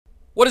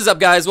What is up,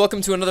 guys? Welcome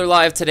to another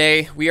live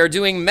today. We are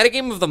doing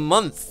metagame of the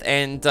month,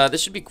 and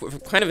this should be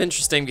kind of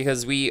interesting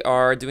because we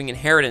are doing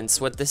inheritance.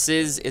 What this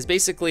is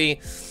basically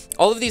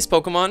all of these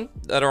Pokemon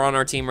that are on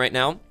our team right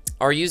now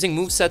are using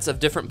movesets of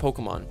different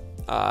Pokemon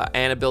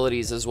and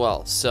abilities as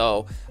well.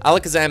 So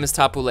Alakazam is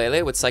Tapu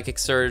Lele with Psychic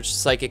Surge,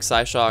 Psychic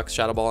Psyshock,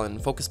 Shadow Ball,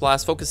 and Focus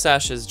Blast. Focus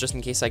Sash is just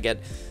in case I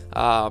get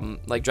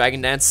like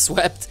Dragon Dance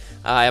swept.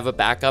 I have a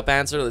backup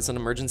answer. That's an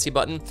emergency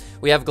button.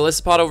 We have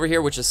Golisopod over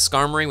here, which is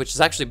Skarmory, which is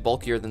actually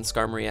bulkier than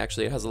Skarmory.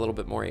 Actually, it has a little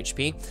bit more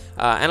HP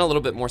and a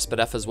little bit more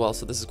Spadef as well,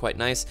 so this is quite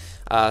nice.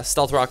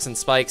 Stealth Rocks and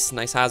Spikes,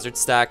 nice hazard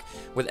stack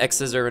with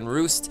X-Scissor and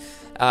Roost.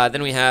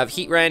 Then we have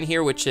Heatran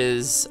here, which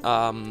is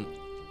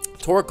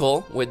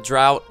Torkoal with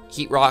Drought,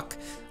 Heat Rock.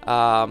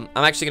 I'm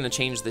actually going to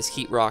change this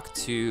Heat Rock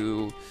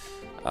to,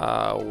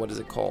 what is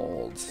it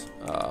called?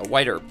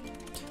 White Herb,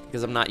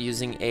 because I'm not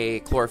using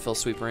a Chlorophyll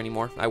Sweeper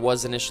anymore. I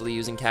was initially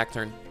using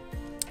Cacturne.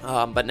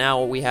 But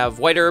now we have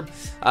White Herb,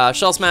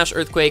 Shell Smash,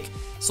 Earthquake,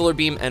 Solar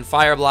Beam, and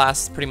Fire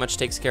Blast. Pretty much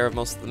takes care of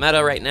most of the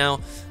meta right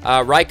now.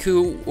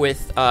 Raikou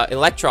with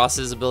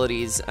Electros's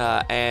abilities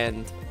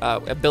and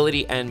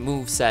ability and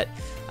move set.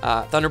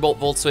 Thunderbolt,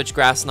 Volt Switch,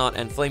 Grass Knot,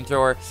 and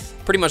Flamethrower.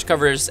 Pretty much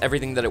covers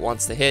everything that it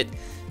wants to hit.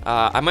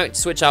 I might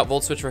switch out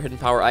Volt Switch for Hidden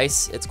Power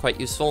Ice. It's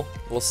quite useful.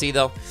 We'll see,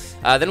 though.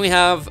 Then we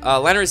have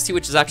Landorus T,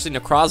 which is actually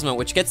Necrozma,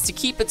 which gets to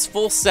keep its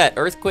full set.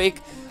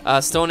 Earthquake,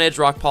 Stone Edge,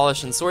 Rock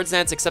Polish, and Swords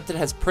Dance, except it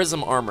has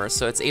Prism Armor,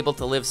 so it's able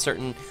to live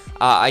certain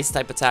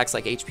Ice-type attacks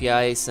like HP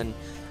Ice and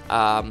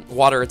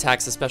water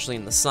attacks, especially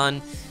in the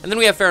sun. And then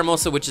we have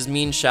Pheromosa, which is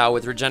Mean Shao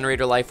with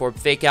Regenerator, Life Orb,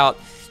 Fake Out,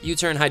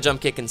 U-Turn, High Jump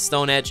Kick, and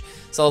Stone Edge.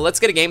 So let's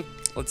get a game.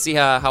 Let's see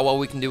how well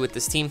we can do with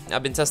this team.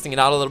 I've been testing it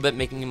out a little bit,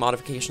 making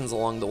modifications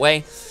along the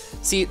way.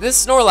 See,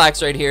 this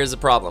Snorlax right here is a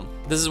problem.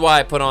 This is why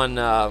I put on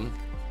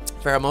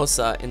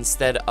Pheromosa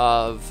instead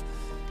of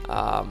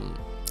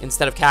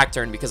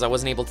Cacturne, because I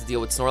wasn't able to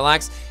deal with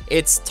Snorlax.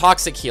 It's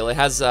Toxic Heal. It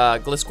has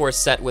Gliscor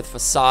set with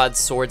Facade,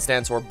 Swords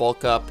Dance, or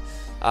Bulk Up,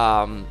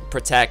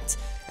 Protect,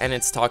 and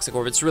it's Toxic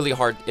Orb. It's really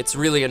hard. It's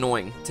really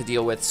annoying to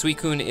deal with.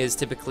 Suicune is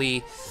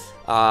typically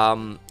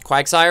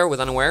Quagsire with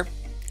Unaware.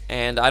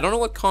 And I don't know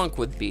what Conk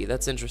would be.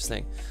 That's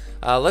interesting.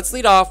 Let's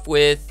lead off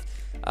with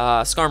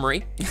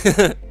Skarmory,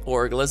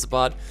 or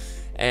Golisopod.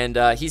 And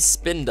he's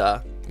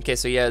Spinda. Okay,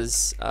 so he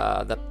has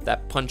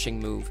that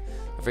punching move.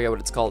 I forget what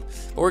it's called.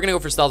 But we're going to go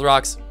for Stealth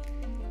Rocks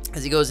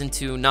as he goes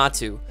into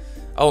Natu.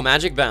 Oh,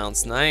 Magic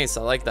Bounce. Nice.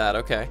 I like that.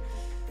 Okay.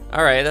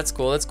 Alright, that's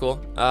cool. That's cool.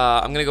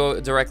 I'm going to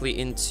go directly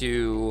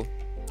into...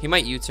 He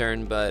might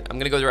U-turn, but I'm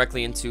going to go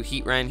directly into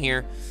Heatran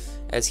here,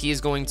 as he is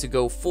going to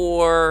go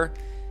for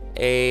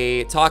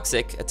a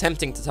Toxic,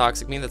 attempting to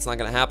Toxic me. That's not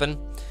going to happen.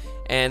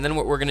 And then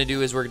what we're going to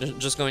do is we're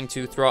just going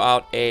to throw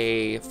out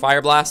a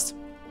Fire Blast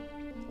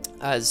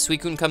as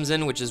Suicune comes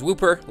in, which is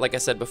Wooper, like I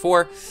said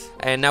before.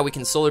 And now we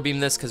can Solar Beam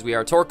this because we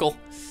are Torkoal.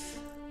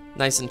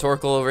 Nice and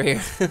Torkoal over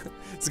here.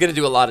 It's going to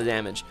do a lot of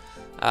damage.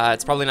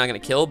 It's probably not going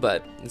to kill,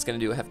 but it's going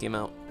to do a hefty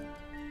amount.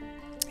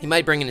 He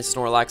might bring in his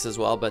Snorlax as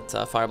well, but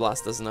Fire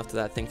Blast does enough to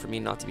that thing for me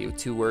not to be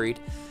too worried.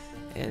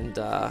 And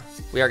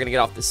we are going to get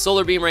off this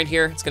Solar Beam right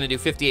here. It's going to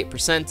do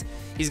 58%.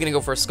 He's going to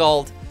go for a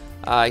Scald.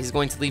 He's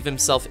going to leave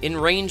himself in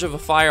range of a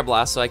Fire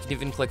Blast, so I can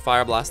even click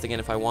Fire Blast again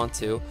if I want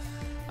to,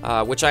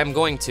 which I'm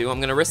going to. I'm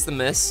going to risk the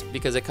miss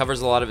because it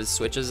covers a lot of his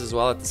switches as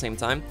well at the same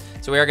time.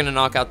 So we are going to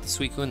knock out the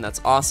Suicune. That's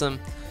awesome.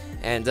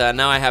 And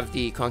now I have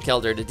the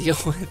Conkeldurr to deal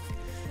with.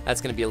 That's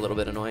going to be a little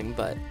bit annoying,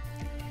 but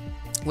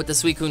with the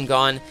Suicune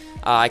gone,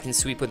 I can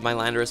sweep with my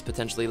Landorus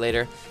potentially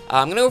later.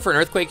 I'm going to go for an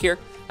Earthquake here,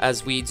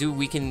 as we do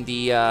weaken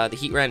the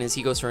Heatran as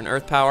he goes for an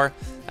Earth Power.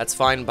 That's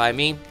fine by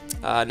me.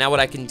 Now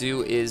what I can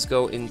do is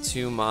go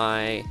into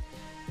my...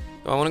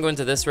 Do I want to go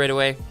into this right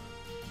away?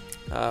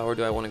 Or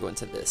do I want to go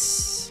into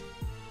this?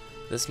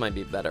 This might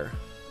be better.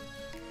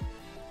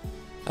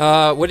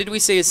 What did we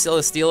say his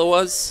Celesteela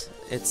was?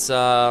 It's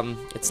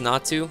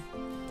Natu,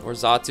 or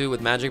Xatu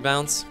with Magic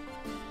Bounce.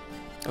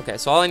 Okay,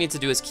 so all I need to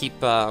do is keep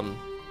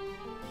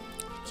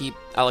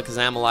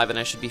Alakazam alive and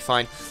I should be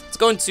fine. Let's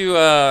go into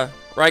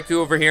Raikou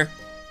over here.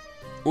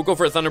 We'll go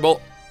for a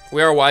Thunderbolt.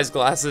 We are Wise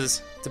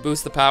Glasses to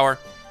boost the power,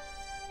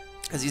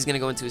 as he's going to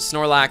go into his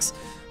Snorlax.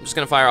 I'm just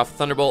going to fire off a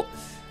Thunderbolt.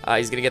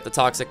 He's going to get the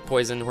Toxic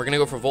Poison. We're going to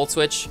go for Volt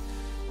Switch,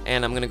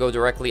 and I'm going to go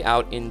directly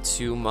out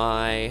into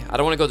my... I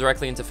don't want to go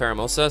directly into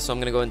Pheromosa, so I'm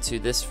going to go into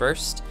this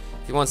first.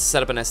 If he wants to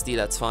set up an SD,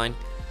 that's fine.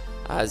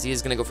 As he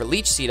is going to go for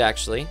Leech Seed,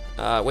 actually.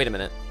 Wait a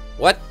minute.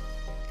 What?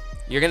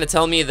 You're going to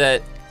tell me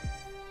that...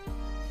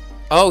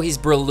 Oh, he's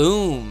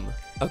Breloom.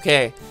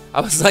 Okay. I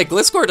was like,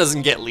 Gliscor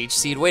doesn't get Leech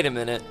Seed. Wait a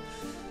minute.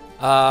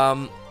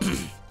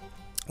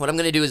 What I'm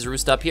going to do is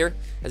Roost up here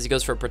as he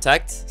goes for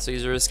Protect. So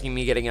he's risking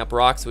me getting up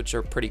Rocks, which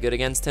are pretty good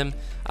against him.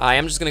 I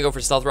am just going to go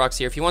for Stealth Rocks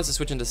here. If he wants to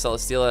switch into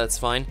Celesteela, that's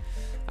fine.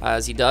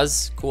 As he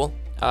does. Cool.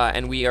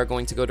 And we are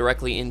going to go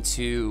directly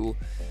into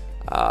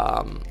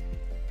Raikou,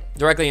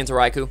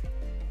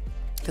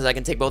 because I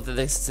can take both of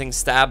these things.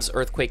 Stabs,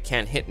 Earthquake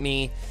can't hit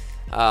me.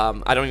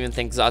 I don't even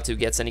think Xatu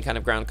gets any kind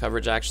of ground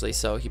coverage, actually,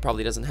 so he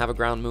probably doesn't have a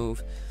ground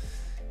move.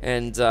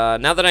 And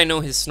now that I know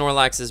his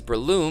Snorlax is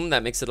Breloom,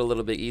 that makes it a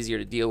little bit easier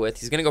to deal with.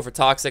 He's going to go for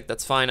Toxic.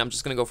 That's fine. I'm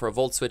just going to go for a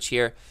Volt Switch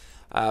here.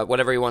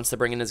 Whatever he wants to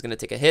bring in is going to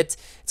take a hit.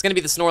 It's going to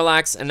be the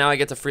Snorlax, and now I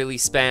get to freely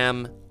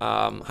spam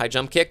High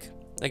Jump Kick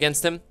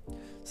against him.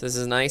 So this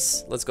is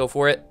nice. Let's go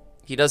for it.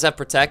 He does have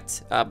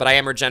Protect, but I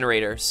am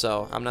Regenerator,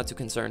 so I'm not too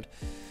concerned.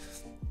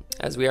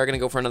 As we are going to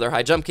go for another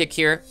High Jump Kick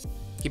here.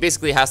 He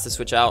basically has to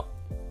switch out.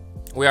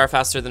 We are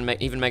faster than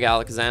even Mega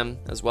Alakazam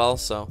as well,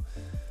 so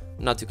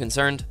I'm not too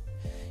concerned.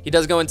 He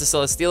does go into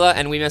Celesteela,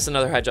 and we miss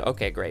another High Jump.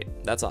 Okay, great.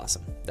 That's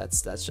awesome.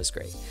 That's just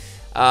great.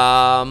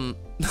 Let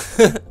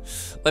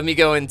me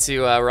go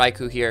into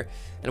Raikou here,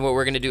 and what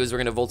we're going to do is we're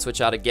going to Volt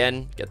Switch out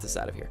again. Get this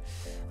out of here.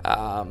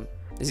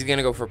 Is he going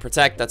to go for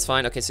Protect? That's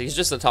fine. Okay, so he's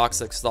just a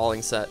Toxic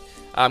stalling set.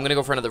 I'm going to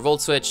go for another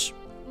Volt Switch.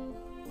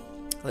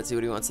 Let's see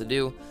what he wants to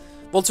do.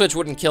 Volt Switch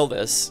wouldn't kill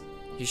this.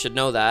 You should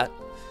know that.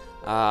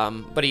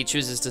 But he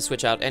chooses to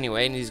switch out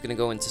anyway, and he's going to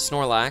go into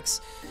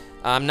Snorlax.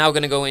 I'm now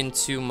going to go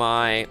into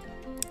my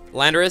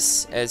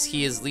Landorus, as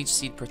he is Leech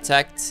Seed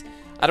Protect.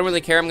 I don't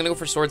really care. I'm going to go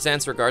for Swords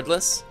Dance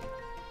regardless.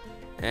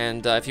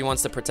 And if he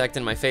wants to Protect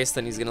in my face,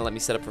 then he's going to let me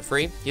set up for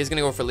free. He is going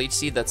to go for Leech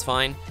Seed. That's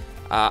fine.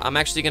 I'm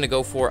actually going to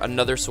go for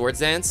another Swords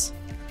Dance.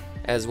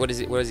 As what is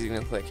he going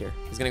to click here?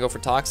 He's going to go for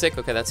Toxic.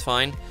 Okay, that's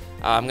fine.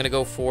 I'm going to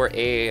go for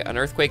an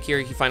Earthquake here.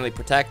 He finally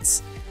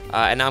protects.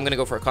 And now I'm going to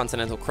go for a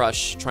Continental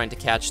Crush, trying to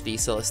catch the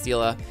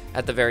Celesteela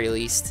at the very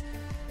least.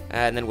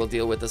 And then we'll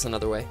deal with this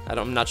another way.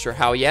 I'm not sure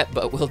how yet,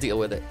 but we'll deal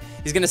with it.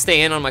 He's going to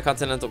stay in on my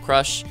Continental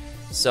Crush.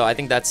 So I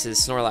think that's his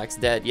Snorlax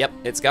dead. Yep,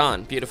 it's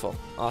gone. Beautiful.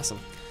 Awesome.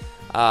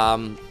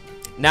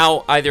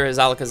 Now either his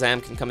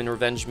Alakazam can come and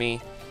revenge me.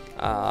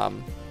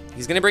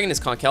 He's going to bring in his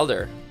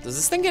Conkeldurr. Does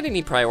this thing get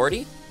any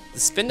priority?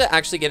 Does Spinda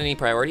actually get any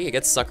priority? It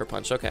gets Sucker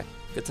Punch. Okay,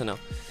 good to know.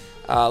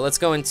 Let's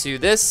go into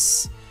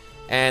this.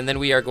 And then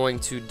we are going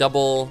to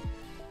double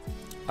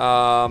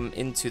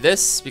into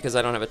this because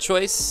I don't have a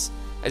choice.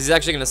 As he's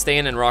actually going to stay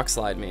in and Rock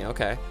Slide me.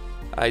 Okay.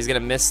 He's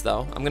going to miss,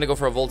 though. I'm going to go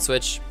for a Volt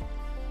Switch.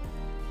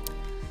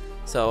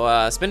 So,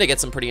 Spinda gets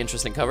some pretty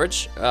interesting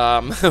coverage.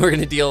 We're going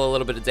to deal a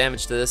little bit of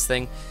damage to this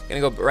thing.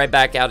 Going to go right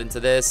back out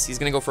into this. He's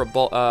going to go for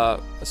a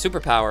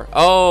Superpower.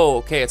 Oh,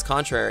 okay, it's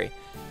Contrary.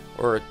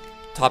 Or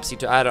Topsy.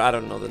 I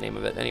don't know the name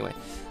of it. Anyway,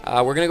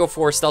 we're going to go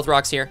for Stealth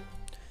Rocks here.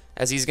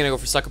 As he's going to go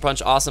for Sucker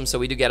Punch. Awesome, so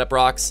we do get up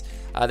rocks.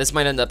 This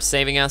might end up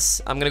saving us.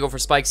 I'm going to go for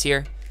Spikes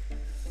here.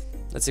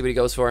 Let's see what he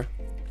goes for.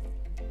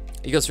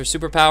 He goes for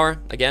Superpower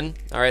again.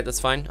 Alright, that's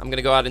fine. I'm going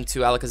to go out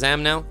into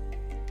Alakazam now.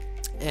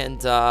 And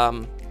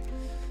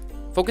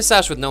Focus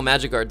Sash with no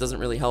Magic Guard doesn't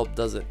really help,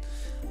 does it?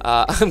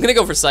 I'm going to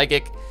go for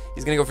Psychic.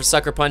 He's going to go for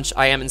Sucker Punch.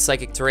 I am in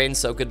Psychic terrain,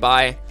 so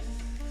goodbye.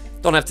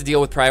 Don't have to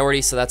deal with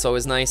priority, so that's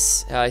always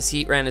nice. His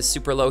Heat Ran is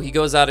super low. He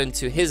goes out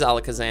into his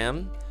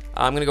Alakazam.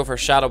 I'm going to go for a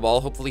Shadow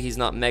Ball. Hopefully he's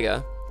not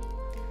Mega.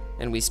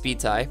 And we Speed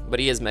Tie, but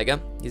he is Mega.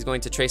 He's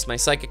going to trace my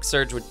Psychic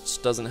Surge, which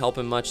doesn't help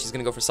him much. He's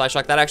going to go for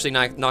Psyshock. That actually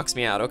knocks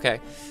me out. Okay.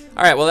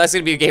 Alright, well, that's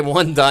going to be game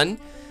 1 done.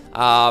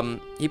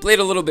 He played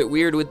a little bit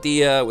weird with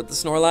the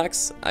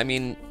Snorlax. I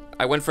mean,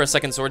 I went for a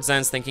second Swords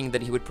Dance thinking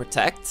that he would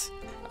Protect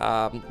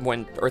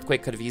when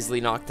Earthquake could have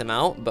easily knocked him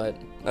out, but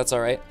that's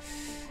alright.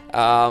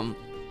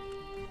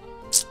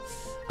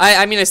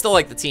 I mean, I still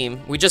like the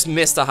team. We just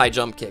missed a High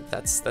Jump Kick.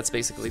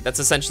 That's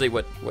essentially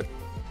what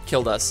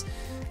killed us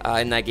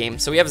in that game.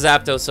 So we have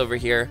Zapdos over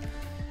here.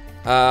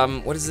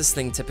 What does this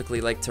thing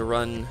typically like to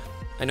run?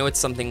 I know it's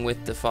something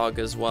with the Fog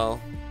as well.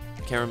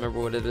 I can't remember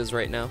what it is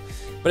right now,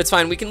 but it's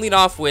fine. We can lead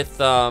off with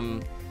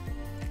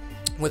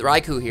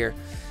Raikou here,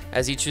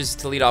 as he chooses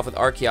to lead off with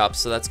Archeops,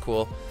 so that's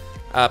cool.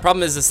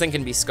 Problem is this thing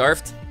can be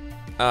Scarfed,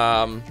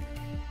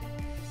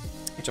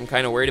 which I'm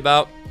kind of worried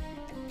about.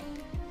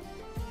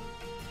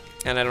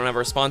 And I don't have a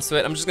response to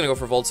it. I'm just going to go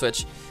for Volt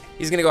Switch.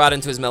 He's going to go out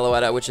into his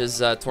Meloetta, which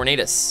is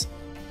Tornadus.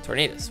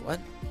 Tornadus, what?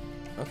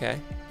 Okay.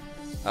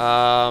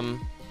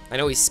 I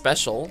know he's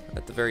special,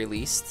 at the very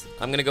least.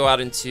 I'm going to go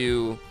out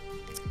into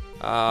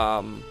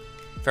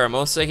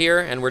Pheromosa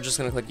here, and we're just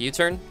going to click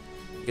U-turn,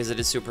 because it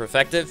is super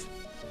effective.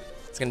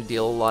 It's going to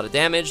deal a lot of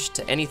damage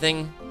to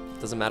anything.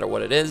 Doesn't matter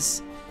what it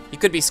is. He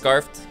could be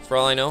Scarfed, for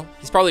all I know.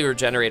 He's probably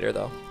Regenerator,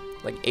 though.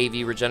 Like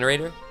AV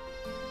Regenerator.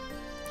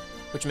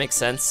 Which makes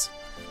sense.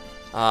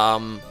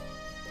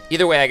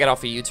 Either way, I get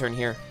off a U-turn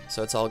here,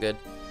 so it's all good.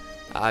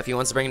 If he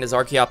wants to bring in his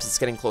Archeops, it's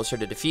getting closer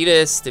to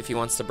Defeatist. If he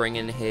wants to bring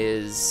in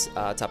his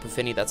Tapu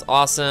Fini, that's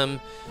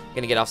awesome.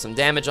 Gonna get off some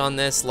damage on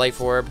this.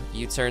 Life Orb,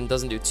 U-turn,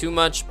 doesn't do too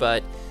much,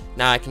 but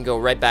now I can go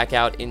right back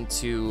out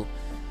into...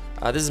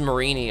 this is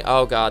Marini.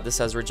 Oh god, this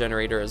has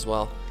Regenerator as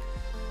well.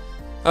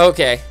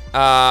 Okay,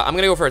 I'm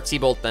gonna go for a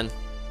T-Bolt then.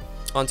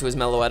 Onto his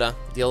Meloetta.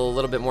 Deal a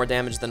little bit more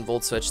damage than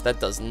Volt Switch. That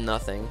does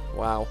nothing.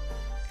 Wow.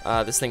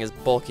 This thing is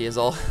bulky as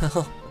all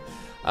hell.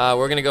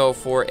 We're gonna go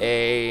for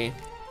a...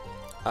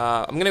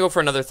 I'm gonna go for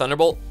another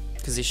Thunderbolt,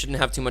 because he shouldn't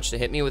have too much to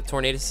hit me with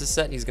Tornadus'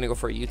 set. He's gonna go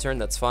for a U-turn,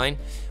 that's fine.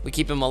 We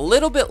keep him a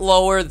little bit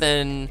lower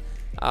than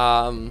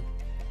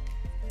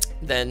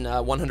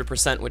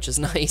 100%, which is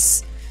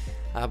nice.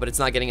 But it's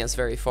not getting us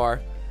very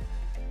far.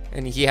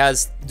 And he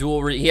has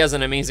he has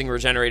an amazing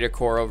regenerator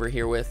core over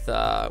here with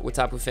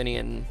Tapu Fini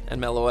and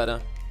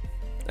Meloetta.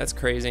 That's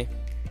crazy.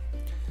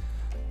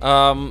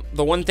 The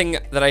one thing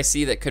that I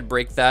see that could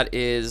break that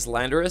is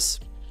Landorus.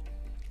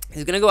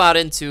 He's gonna go out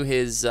into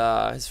his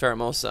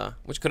Pheromosa,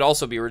 which could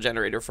also be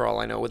regenerator for all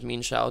I know with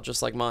Mean Shao,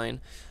 just like mine.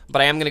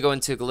 But I am gonna go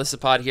into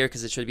Golisopod here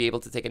because it should be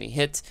able to take any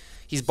hit.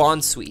 He's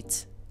Bond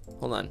Sweet.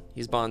 Hold on,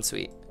 he's Bond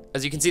Sweet.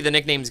 As you can see, the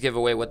nicknames give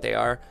away what they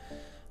are.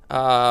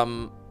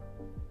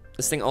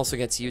 This thing also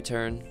gets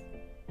U-turn.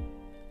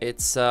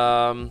 It's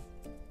what's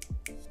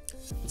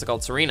it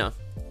called? Serena,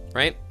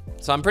 right?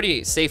 So I'm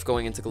pretty safe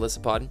going into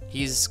Golisopod.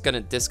 He's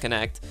gonna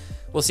disconnect.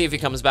 We'll see if he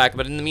comes back,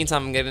 but in the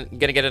meantime, I'm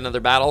gonna get another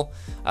battle.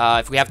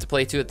 If we have to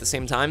play two at the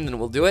same time, then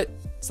we'll do it.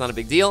 It's not a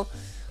big deal.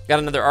 Got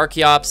another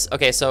Archeops.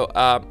 Okay, so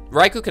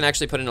Raikou can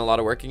actually put in a lot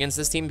of work against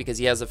this team because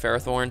he has a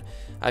Ferrothorn.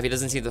 If he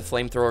doesn't see the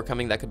Flamethrower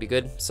coming, that could be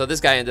good. So this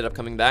guy ended up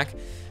coming back.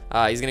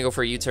 He's gonna go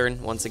for a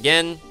U-turn once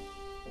again.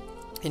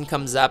 In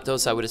comes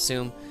Zapdos, I would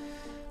assume.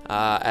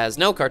 As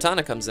no,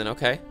 Kartana comes in,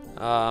 okay.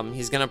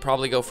 He's gonna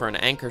probably go for an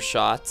Anchor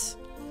Shot,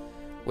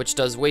 which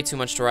does way too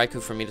much to Raikou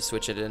for me to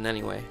switch it in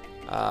anyway.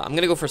 I'm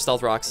gonna go for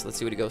Stealth Rocks. Let's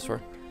see what he goes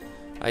for.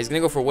 He's gonna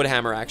go for Wood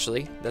Hammer,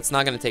 actually. That's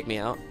not gonna take me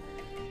out.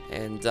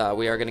 And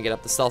we are gonna get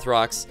up the Stealth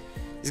Rocks.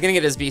 He's gonna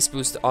get his Beast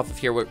Boost off of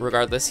here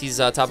regardless. He's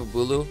Tapu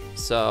Bulu,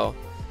 so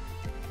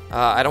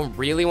I don't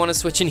really want to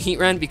switch in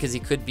Heatran because he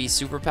could be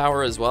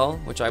Superpower as well,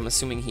 which I'm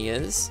assuming he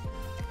is.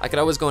 I could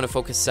always go into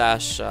Focus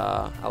Sash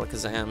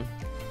Alakazam,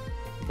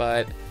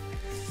 but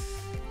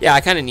yeah,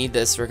 I kind of need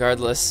this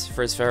regardless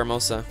for his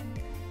Pheromosa.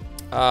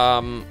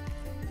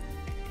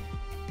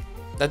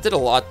 That did a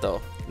lot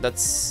though.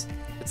 It's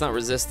not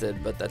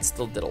resisted, but that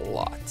still did a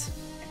lot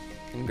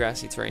in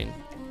grassy terrain.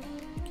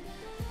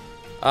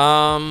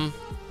 I'm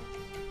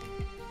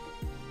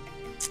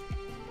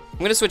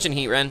gonna switch in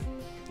Heatran.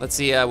 Let's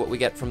see what we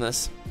get from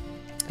this,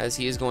 as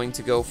he is going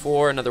to go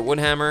for another Wood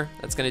Hammer.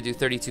 That's gonna do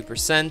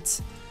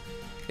 32%.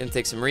 Gonna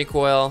take some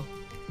recoil.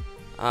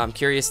 I'm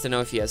curious to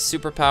know if he has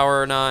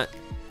Superpower or not,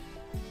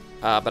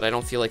 but I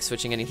don't feel like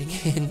switching anything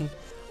in.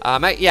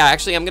 Yeah,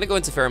 actually, I'm gonna go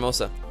into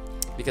Pheromosa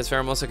because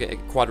Pheromosa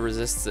quad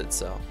resists it,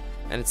 so,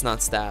 and it's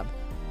not stab.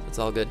 It's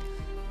all good.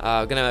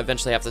 Gonna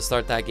eventually have to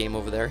start that game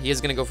over there. He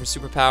is gonna go for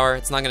Superpower.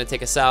 It's not gonna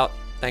take us out,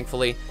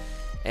 thankfully.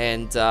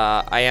 And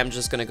I am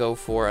just gonna go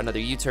for another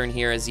U-turn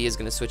here, as he is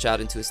gonna switch out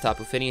into his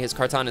Tapu Fini. His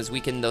Kartana is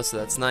weakened though, so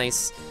that's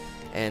nice.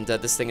 And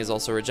this thing is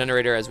also a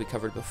regenerator, as we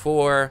covered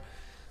before.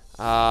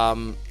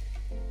 I'm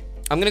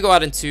gonna go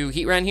out into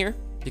Heatran here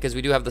because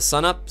we do have the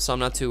sun up, so I'm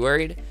not too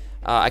worried.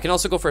 I can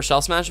also go for a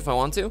Shell Smash if I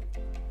want to,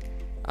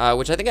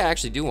 which I think I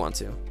actually do want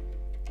to.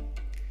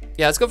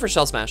 Yeah, let's go for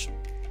Shell Smash.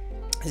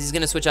 He's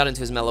gonna switch out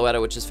into his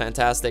Meloetta, which is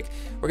fantastic.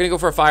 We're gonna go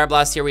for a Fire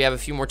Blast here. We have a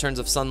few more turns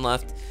of sun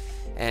left,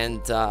 and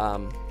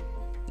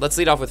let's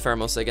lead off with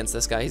Pheromosa against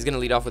this guy. He's gonna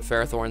lead off with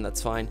Ferrothorn.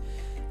 That's fine.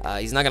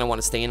 He's not gonna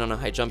want to stay in on a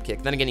high jump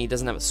kick. Then again, he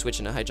doesn't have a switch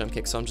in a high jump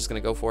kick, so I'm just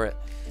gonna go for it.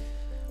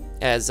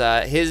 As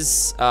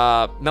his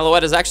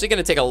Meloetta is actually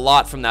gonna take a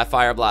lot from that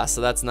Fire Blast,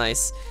 so that's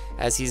nice.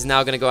 As he's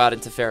now gonna go out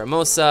into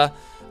Pheromosa.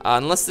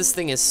 Unless this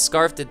thing is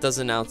Scarfed, it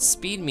doesn't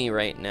outspeed me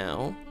right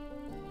now.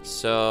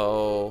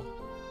 So,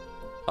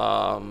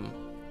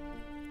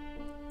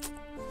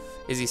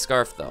 is he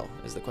Scarfed though,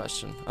 is the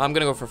question. I'm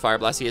gonna go for Fire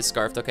Blast. He is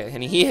Scarfed, okay.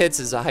 And he hits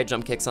his high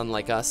jump kicks,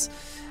 unlike us.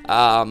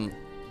 However,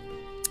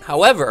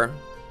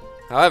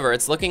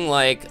 it's looking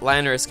like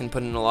Landorus can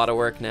put in a lot of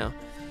work now.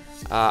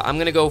 I'm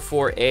gonna go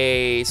for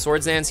a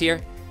Swords Dance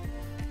here.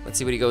 Let's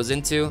see what he goes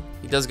into.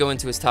 He does go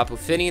into his Tapu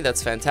Fini.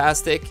 That's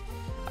fantastic.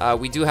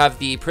 We do have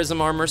the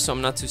Prism Armor, so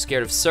I'm not too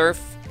scared of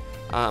Surf.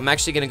 I'm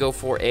actually gonna go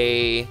for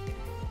an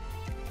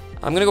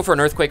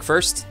Earthquake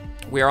first.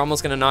 We are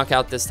almost gonna knock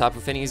out this Tapu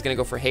Fini. He's gonna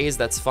go for Haze.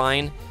 That's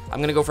fine. I'm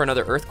gonna go for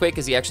another Earthquake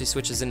because he actually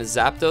switches into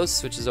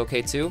Zapdos, which is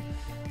okay too.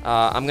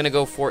 I'm gonna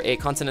go for a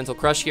Continental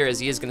Crush here, as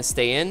he is gonna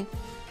stay in.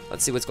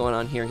 Let's see what's going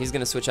on here. He's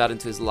gonna switch out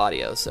into his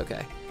Latios.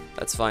 Okay,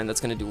 that's fine.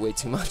 That's gonna do way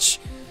too much.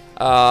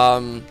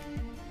 I'm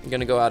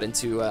gonna go out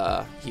into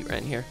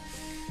Heatran here.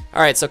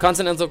 Alright, so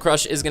Continental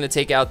Crush is going to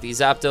take out the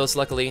Zapdos,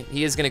 luckily.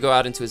 He is going to go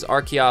out into his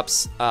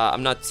Archeops.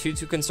 I'm not too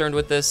concerned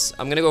with this.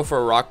 I'm going to go for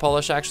a Rock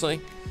Polish, actually,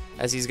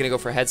 as he's going to go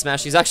for Head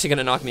Smash. He's actually going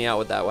to knock me out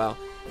with that, wow.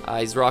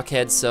 He's Rock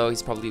Head, so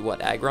he's probably,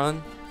 what,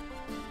 Aggron?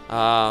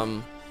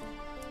 I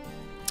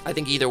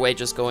think either way,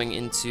 just going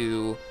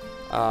into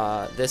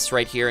this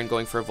right here and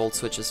going for a Volt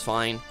Switch is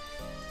fine.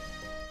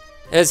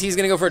 As he's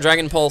going to go for a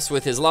Dragon Pulse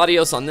with his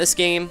Latios on this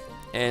game,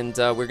 and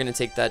we're going to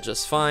take that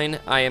just fine.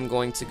 I am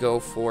going to go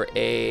for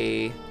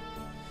a...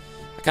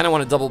 I kind of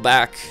want to double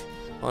back,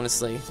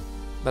 honestly,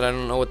 but I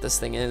don't know what this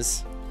thing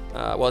is.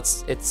 Well,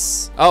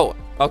 it's oh,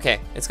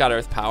 okay, it's got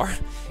Earth Power.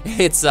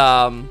 it's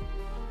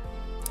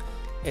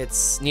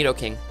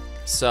Nidoking.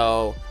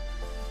 So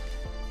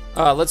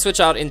let's switch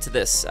out into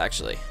this,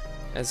 actually,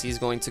 as he's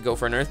going to go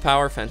for an Earth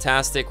Power.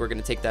 Fantastic. We're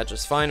going to take that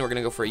just fine. We're going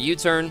to go for a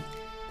U-turn,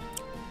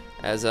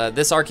 as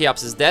this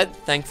Archeops is dead,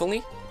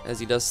 thankfully, as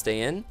he does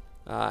stay in.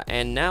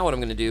 And now what I'm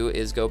going to do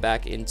is go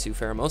back into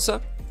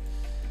Pheromosa.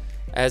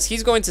 as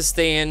he's going to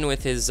stay in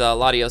with his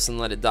Latios and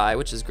let it die,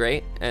 which is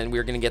great, and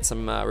we're going to get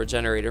some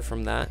Regenerator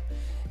from that.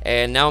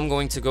 And now I'm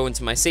going to go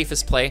into my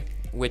safest play,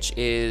 which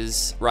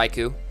is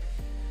Raikou.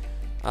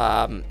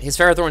 His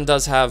Ferrothorn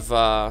does have,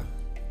 I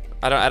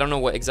don't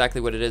know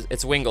exactly what it is.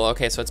 It's Wingull.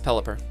 Okay, so it's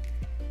Pelipper.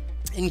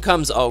 In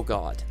comes, oh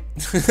god.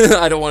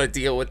 I don't want to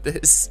deal with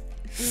this.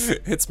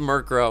 It's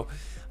Murkrow.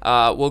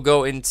 We'll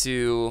go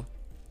into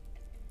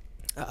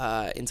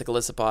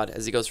Golisopod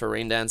as he goes for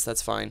Rain Dance.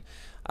 That's fine.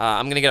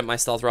 I'm going to get up my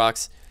Stealth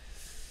Rocks.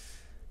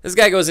 This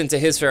guy goes into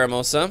his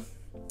Pheromosa.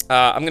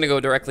 I'm going to go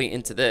directly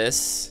into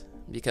this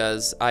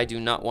because I do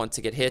not want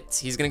to get hit.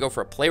 He's going to go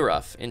for a Play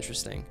Rough.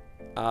 Interesting.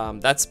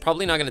 That's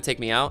probably not going to take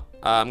me out.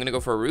 I'm going to go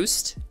for a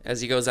Roost as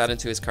he goes out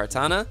into his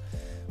Kartana,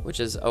 which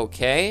is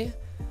okay.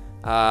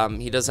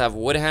 He does have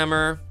Wood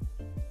Hammer.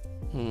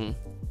 I'm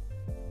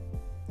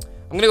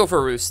going to go for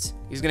a Roost.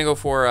 He's going to go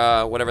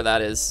for whatever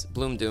that is.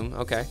 Bloom Doom.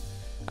 Okay.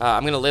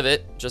 I'm going to live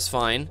it just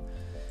fine.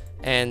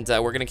 And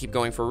we're going to keep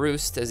going for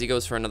Roost as he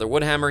goes for another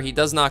Wood Hammer. He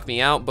does knock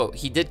me out, but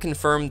he did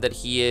confirm that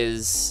he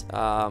is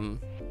a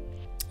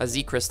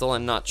Z Crystal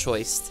and not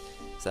Choiced.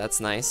 So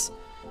that's nice.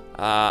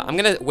 I'm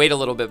going to wait a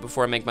little bit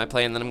before I make my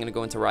play, and then I'm going to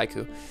go into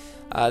Raikou.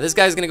 This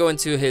guy's going to go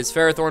into his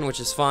Ferrothorn, which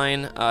is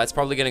fine. It's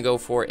probably going to go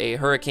for a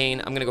Hurricane.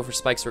 I'm going to go for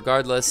Spikes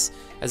regardless,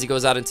 as he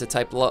goes out into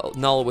type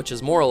Null, which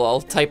is more Lull.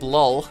 Type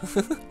Lull.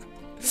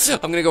 I'm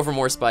going to go for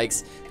more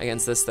Spikes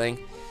against this thing.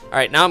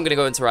 Alright, now I'm going to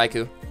go into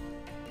Raikou.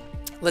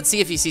 Let's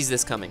see if he sees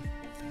this coming.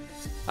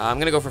 I'm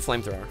going to go for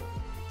Flamethrower.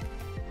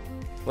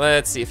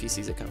 Let's see if he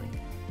sees it coming.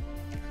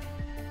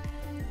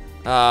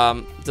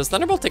 Does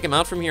Thunderbolt take him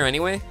out from here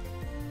anyway?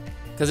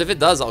 Because if it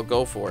does, I'll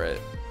go for it.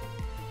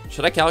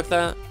 Should I calc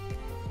that?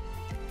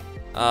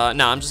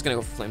 No, I'm just going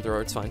to go for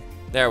Flamethrower. It's fine.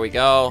 There we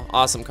go.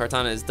 Awesome.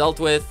 Kartana is dealt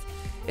with.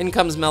 In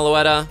comes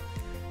Meloetta.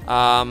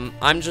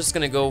 I'm just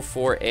going to go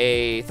for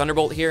a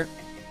Thunderbolt here.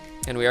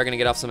 And we are going to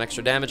get off some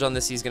extra damage on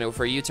this. He's going to go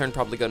for a U-turn.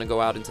 Probably going to go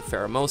out into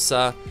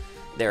Pheromosa.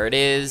 There it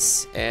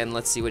is. And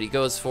let's see what he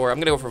goes for. I'm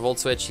going to go for Volt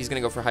Switch. He's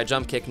going to go for High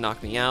Jump Kick.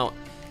 Knock me out.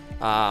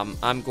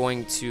 I'm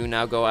going to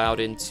now go out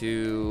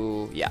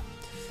into... yeah.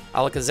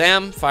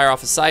 Alakazam. Fire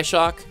off a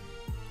Psyshock.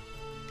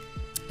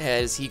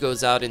 As he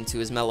goes out into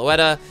his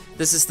Meloetta.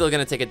 This is still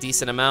going to take a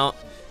decent amount.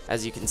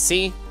 As you can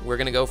see, we're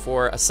going to go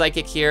for a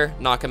Psychic here.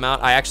 Knock him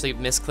out. I actually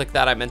misclicked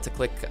that. I meant to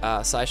click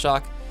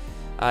Psyshock.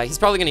 He's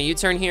probably going to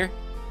U-turn here.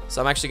 So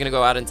I'm actually going to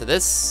go out into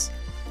this.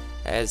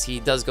 As he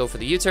does go for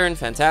the U-turn.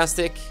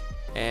 Fantastic.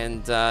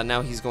 And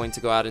now he's going to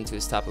go out into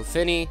his Tapu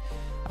Fini.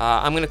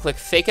 I'm going to click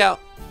Fake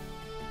Out.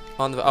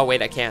 On the, oh,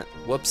 wait, I can't.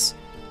 Whoops.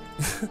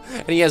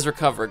 And he has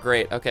Recover.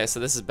 Great. Okay, so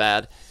this is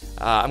bad.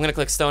 I'm going to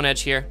click Stone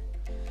Edge here.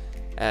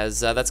 As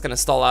that's going to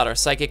stall out our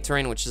Psychic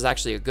terrain, which is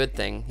actually a good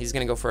thing. He's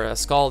going to go for a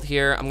Scald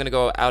here. I'm going to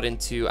go out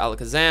into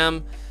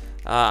Alakazam.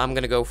 I'm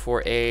going to go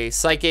for a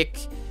Psychic.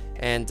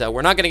 And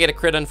we're not going to get a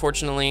crit,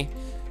 unfortunately.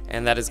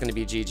 And that is going to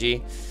be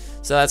GG.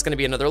 So that's going to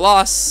be another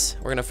loss.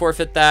 We're going to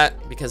forfeit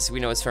that because we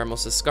know his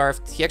Pheromosa is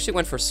Scarfed. He actually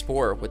went for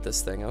Spore with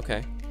this thing.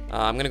 Okay.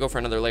 I'm going to go for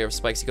another layer of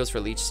Spikes. He goes for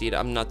Leech Seed.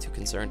 I'm not too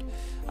concerned.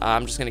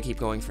 I'm just going to keep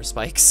going for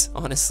Spikes,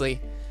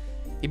 honestly.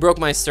 He broke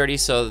my Sturdy,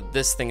 so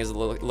this thing is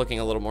looking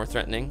a little more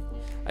threatening.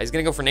 He's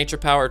going to go for Nature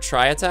Power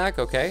Tri-Attack.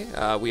 Okay.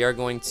 We are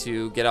going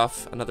to get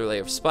off another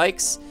layer of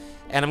Spikes.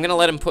 And I'm going to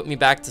let him put me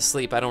back to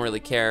sleep. I don't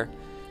really care.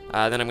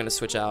 Then I'm going to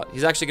switch out.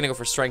 He's actually going to go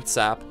for Strength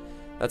Sap.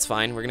 That's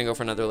fine. We're going to go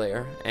for another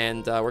layer.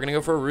 And we're going to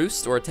go for a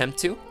Roost, or attempt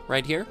to,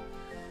 right here.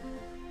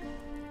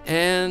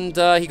 And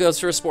he goes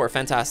for a Spore.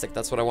 Fantastic.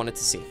 That's what I wanted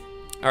to see.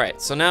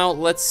 Alright, so now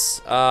let's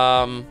go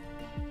out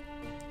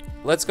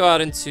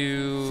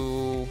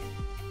into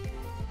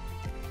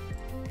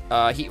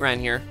Heatran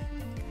here.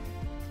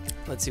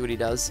 Let's see what he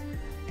does.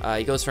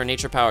 He goes for a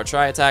Nature Power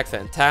Tri-Attack.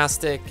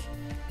 Fantastic.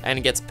 And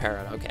he gets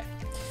Parrot. Okay.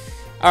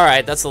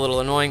 Alright, that's a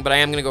little annoying, but I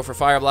am going to go for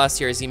Fire Blast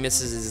here as he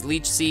misses his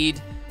Leech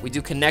Seed. We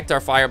do connect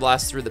our Fire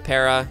Blast through the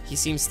Para. He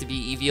seems to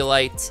be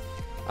Eviolite.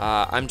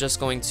 I'm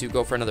just going to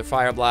go for another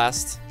Fire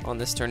Blast on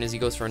this turn as he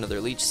goes for another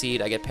Leech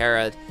Seed. I get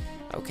Parrot.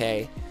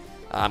 Okay.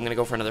 I'm going to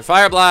go for another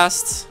Fire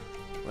Blast.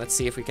 Let's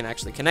see if we can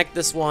actually connect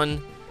this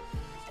one.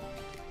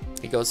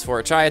 He goes for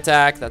a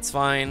Tri-Attack. That's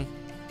fine.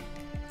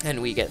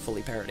 And we get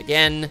fully Parrot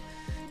again.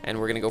 And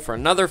we're going to go for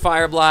another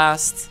Fire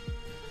Blast.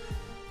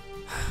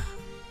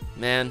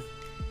 Man,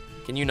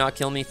 can you not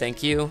kill me?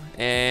 Thank you.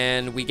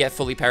 And we get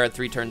fully Parrot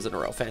 3 turns in a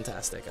row.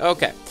 Fantastic.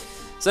 Okay.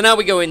 So now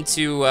we go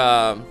into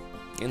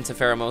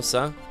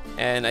Pheromosa.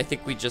 And I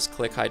think we just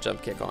click High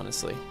Jump Kick,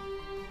 honestly.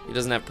 He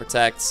doesn't have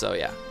Protect, so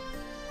yeah.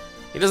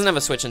 He doesn't have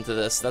a switch into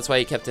this. That's why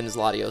he kept in his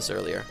Latios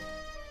earlier.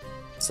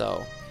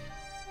 So,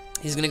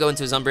 he's going to go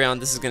into his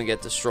Umbreon. This is going to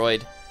get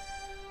destroyed.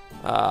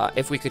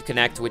 If we could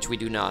connect, which we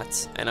do not.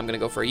 And I'm going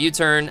to go for a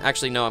U-turn.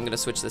 Actually, no, I'm going to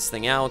switch this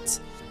thing out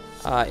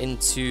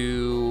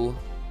into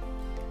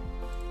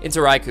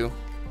Raikou.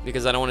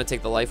 Because I don't want to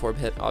take the Life Orb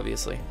hit,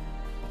 obviously.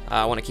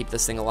 I want to keep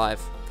this thing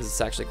alive. Because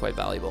it's actually quite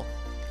valuable.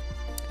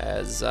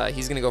 As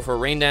he's going to go for a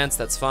Rain Dance.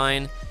 That's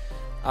fine.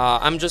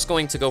 I'm just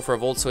going to go for a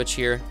Volt Switch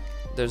here.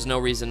 There's no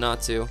reason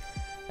not to.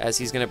 As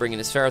he's going to bring in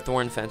his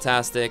Ferrothorn.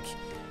 Fantastic.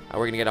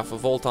 We're gonna get off a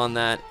Volt on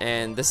that,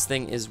 and this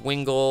thing is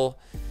Wingle,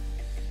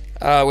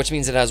 which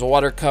means it has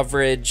water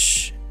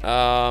coverage.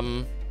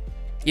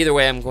 Either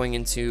way, I'm going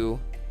into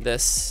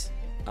this,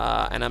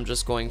 and I'm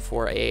just going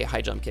for a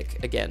high jump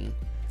kick again.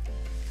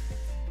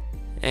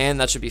 And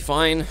that should be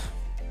fine.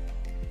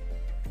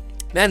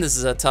 Man, this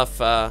is a tough,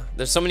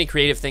 there's so many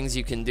creative things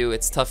you can do.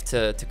 It's tough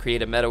to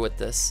create a meta with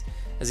this.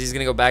 As he's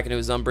gonna go back into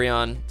his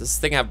Umbreon. Does this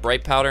thing have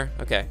Bright Powder?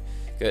 Okay,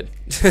 good.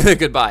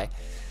 Goodbye.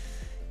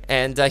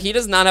 And he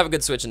does not have a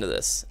good switch into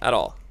this at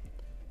all.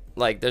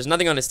 Like, there's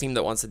nothing on his team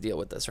that wants to deal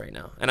with this right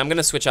now. And I'm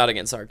gonna switch out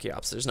against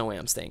Archeops. There's no way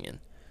I'm staying in.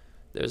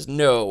 There's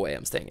no way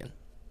I'm staying in.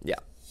 Yeah,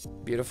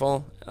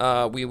 beautiful.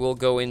 We will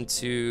go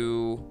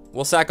into,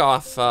 we'll sack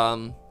off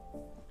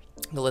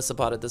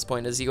Melisapod at this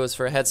point as he goes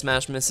for a head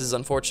smash, misses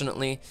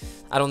unfortunately.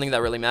 I don't think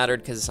that really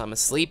mattered because I'm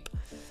asleep.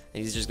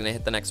 And he's just going to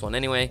hit the next one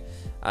anyway.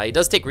 He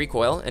does take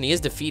recoil, and he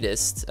is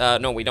defeatist.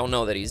 No, we don't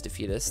know that he's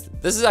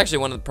defeatist. This is actually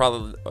one of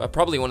the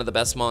probably one of the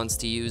best mons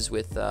to use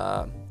with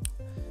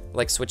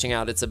like switching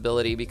out its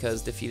ability,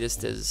 because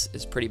defeatist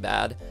is pretty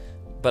bad.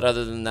 But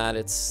other than that,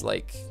 it's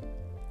like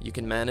you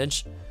can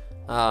manage.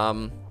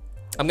 I'm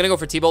going to go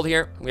for T-Bolt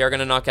here. We are going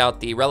to knock out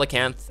the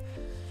Relicanth.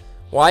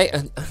 Why?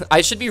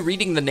 I should be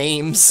reading the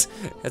names.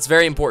 It's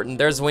very important.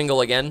 There's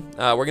Wingle again.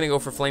 We're going to go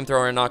for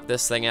Flamethrower and knock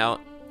this thing out,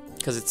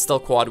 because it's still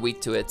quad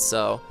weak to it,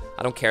 so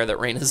I don't care that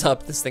rain is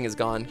up. This thing is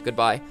gone.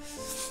 Goodbye.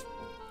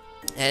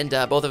 And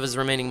both of his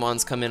remaining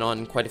mons come in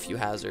on quite a few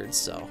hazards,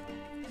 so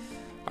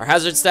our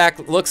hazard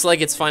stack looks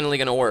like it's finally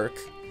going to work.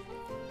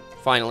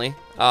 Finally.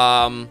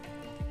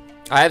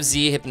 I have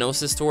Z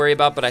Hypnosis to worry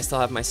about, but I still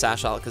have my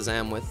Sash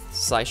Alakazam with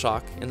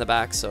Psyshock in the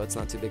back, so it's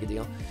not too big a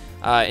deal.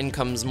 In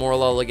comes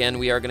Morlul again.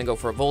 We are going to go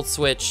for a Volt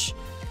Switch,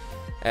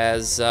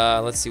 as,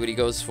 let's see what he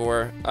goes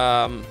for.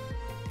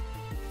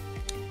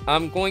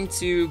 I'm going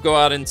to go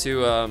out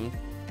into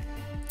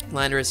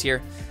Landorus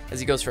here,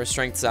 as he goes for a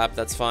Strength Zap.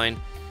 That's fine.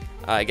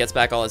 He gets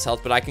back all his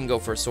health, but I can go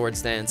for a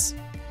Swords Dance,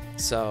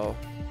 so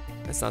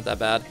that's not that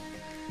bad.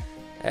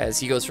 As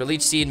he goes for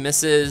Leech Seed,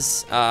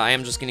 misses. I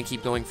am just going to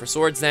keep going for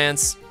Swords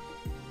Dance.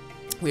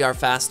 We are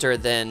faster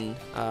than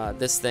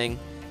this thing.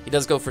 He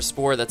does go for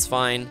Spore, that's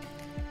fine.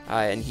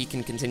 And he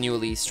can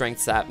continually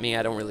Strength Zap me,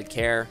 I don't really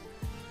care.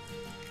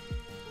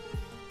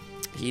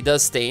 He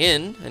does stay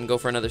in and go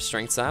for another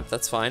Strength Zap,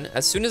 that's fine.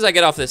 As soon as I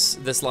get off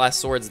this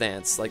last Swords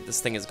Dance, like, this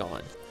thing is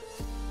gone.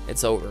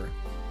 It's over.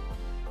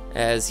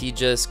 As he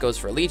just goes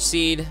for a Leech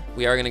Seed,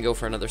 we are going to go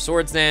for another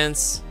Swords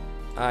Dance.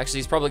 Actually,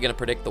 he's probably going to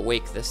predict the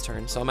Wake this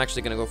turn, so I'm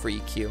actually going to go for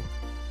EQ.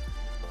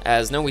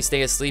 As, no, we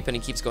stay asleep and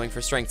he keeps going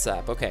for Strength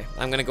Zap. Okay,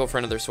 I'm going to go for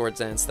another Swords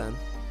Dance then.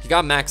 He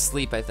got Max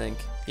Sleep, I think.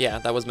 Yeah,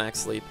 that was Max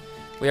Sleep.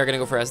 We are going to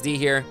go for SD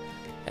here,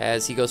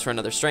 as he goes for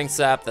another Strength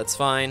Zap, that's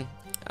fine.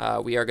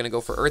 We are going to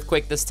go for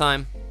Earthquake this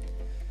time,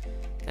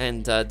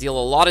 and deal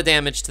a lot of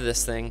damage to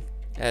this thing,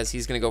 as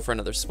he's going to go for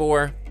another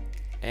Spore.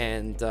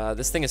 And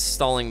this thing is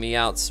stalling me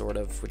out, sort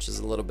of, which is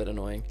a little bit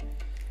annoying.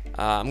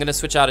 I'm going to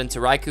switch out into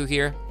Raikou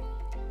here,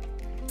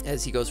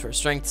 as he goes for a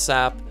Strength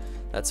Zap,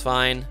 that's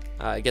fine.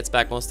 It gets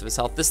back most of his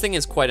health. This thing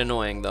is quite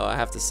annoying, though, I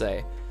have to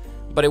say.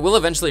 But it will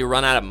eventually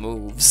run out of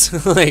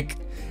moves. Like,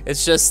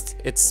 it's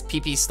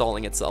PP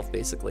stalling itself,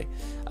 basically.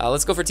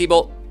 Let's go for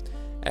T-Bolt,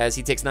 as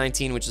he takes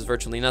 19, which is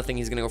virtually nothing.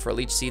 He's going to go for a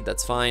Leech Seed,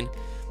 that's fine.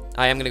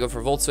 I am going to go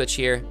for Volt Switch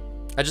here.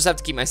 I just have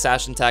to keep my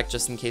Sash intact,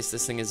 just in case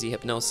this thing is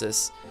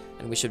Z-Hypnosis,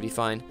 and we should be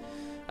fine.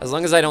 As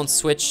long as I don't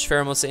switch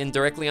Pheromosa in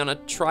directly on a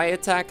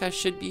Tri-Attack, I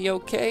should be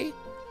okay.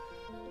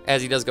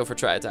 As he does go for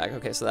Tri-Attack.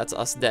 Okay, so that's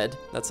us dead.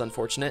 That's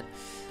unfortunate.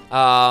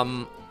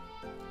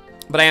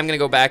 But I am going to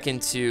go back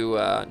into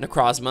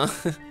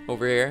Necrozma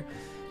over here.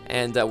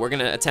 And we're going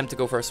to attempt to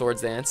go for a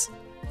Swords Dance,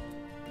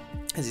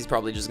 as he's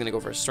probably just going to go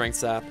for a Strength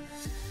Zap.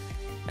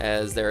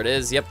 As there it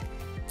is, yep.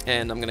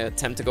 And I'm going to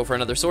attempt to go for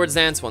another Swords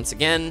Dance once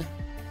again.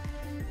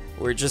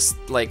 We're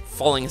just, like,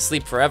 falling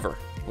asleep forever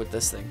with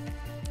this thing.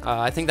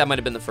 I think that might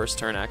have been the first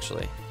turn,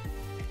 actually,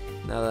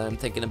 now that I'm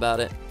thinking about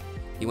it.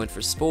 He went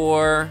for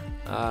Spore,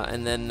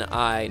 and then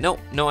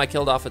no, I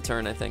killed off a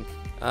turn, I think.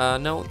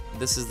 No,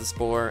 this is the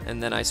Spore,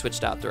 and then I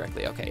switched out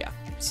directly. Okay, yeah,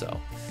 so.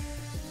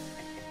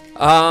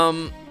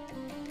 I'm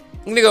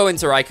going to go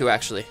into Raikou,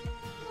 actually,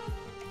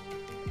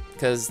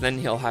 because then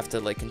he'll have to,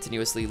 like,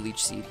 continuously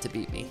Leech Seed to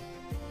beat me.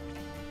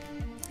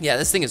 Yeah,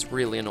 this thing is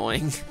really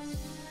annoying.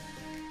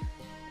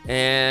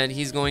 And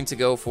he's going to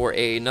go for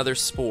another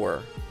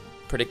Spore,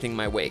 predicting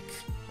my Wake.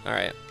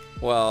 Alright,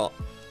 well,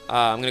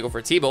 I'm going to go for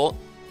a T-Bolt.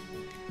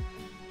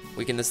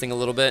 Weaken this thing a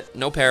little bit.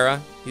 No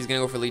para. He's going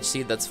to go for Leech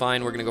Seed, that's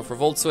fine. We're going to go for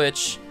Volt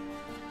Switch.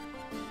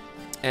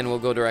 And we'll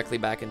go directly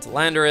back into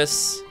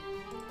Landorus.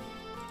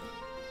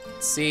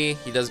 Let's see,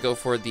 he does go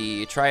for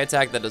the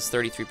Tri-Attack, that does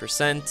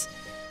 33%.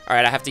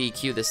 Alright, I have to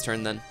EQ this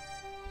turn then.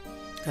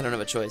 I don't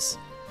have a choice.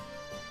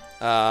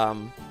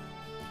 Yeah,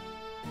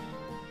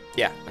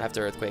 I have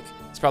to Earthquake.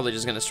 He's probably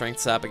just going to Strength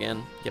Zap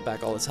again, get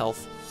back all his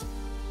health.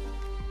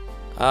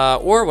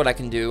 Or what I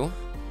can do,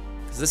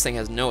 because this thing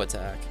has no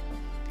attack.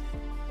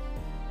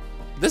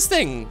 This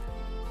thing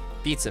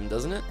beats him,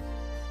 doesn't it?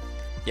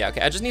 Yeah,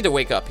 okay, I just need to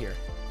wake up here.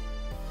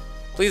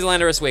 Please,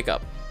 Landorus, wake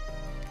up.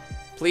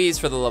 Please,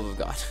 for the love of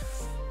God.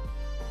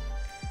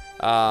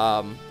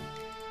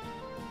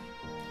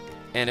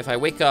 And if I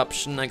wake up,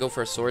 shouldn't I go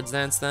for a Swords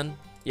Dance then?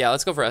 Yeah,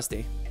 let's go for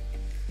SD.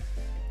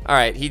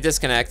 Alright, he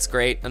disconnects.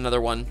 Great.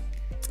 Another one.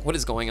 What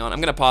is going on? I'm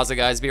going to pause it,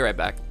 guys. Be right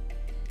back.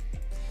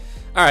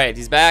 Alright,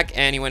 he's back,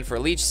 and he went for a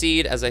Leech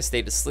Seed as I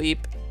stayed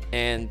asleep.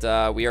 And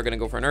we are going to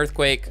go for an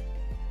Earthquake.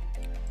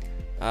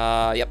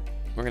 Yep,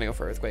 we're going to go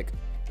for Earthquake.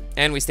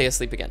 And we stay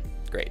asleep again.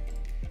 Great.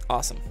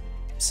 Awesome.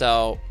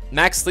 So,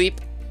 max sleep,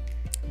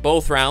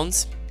 both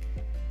rounds.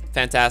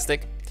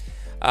 Fantastic.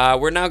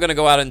 We're now going to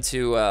go out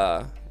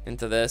into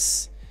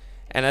this.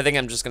 And I think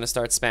I'm just going to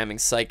start spamming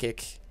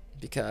Psychic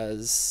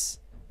because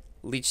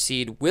Leech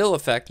Seed will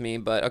affect me.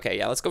 But, okay,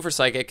 yeah, let's go for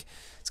Psychic.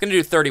 It's going to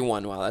do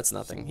 31. Wow, that's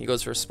nothing. He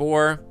goes for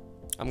Spore.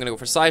 I'm going to go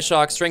for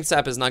Psyshock. Strength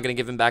Sap is not going to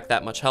give him back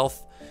that much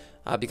health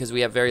because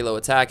we have very low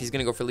attack. He's going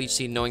to go for Leech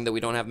Seed knowing that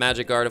we don't have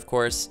Magic Guard, of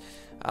course.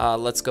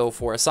 Let's go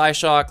for a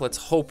Psyshock. Let's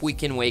hope we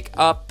can wake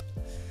up.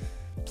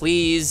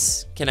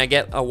 Please, can I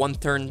get a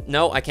one-turn?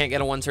 No, I can't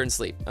get a one-turn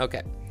sleep.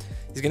 Okay.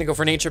 He's going to go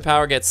for Nature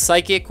Power, get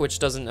Psychic, which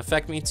doesn't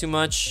affect me too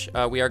much.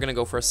 We are going to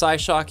go for a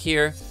Psyshock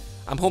here.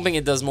 I'm hoping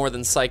it does more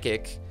than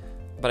Psychic,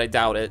 but I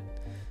doubt it.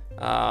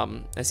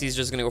 As he's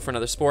just going to go for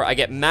another Spore. I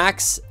get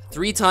max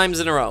 3 times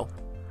in a row.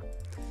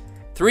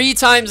 3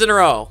 times in a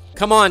row.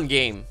 Come on,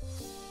 game.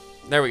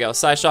 There we go.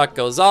 Psyshock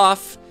goes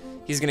off.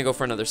 He's going to go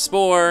for another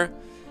Spore.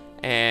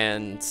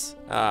 And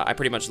I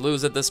pretty much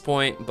lose at this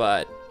point,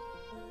 but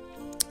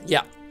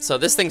yeah. So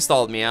this thing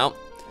stalled me out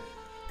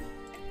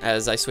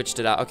as I switched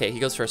it out. Okay, he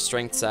goes for a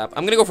Strength Sap.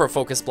 I'm gonna go for a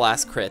Focus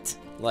Blast crit.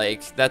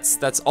 Like,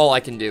 that's all I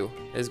can do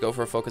is go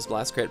for a Focus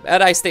Blast crit.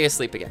 And I stay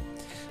asleep again.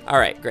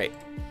 Alright, great.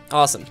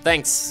 Awesome,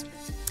 thanks.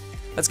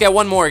 Let's get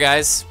one more,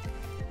 guys.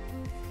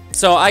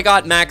 So I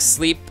got max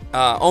sleep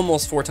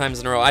almost 4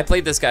 times in a row. I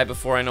played this guy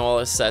before, I know all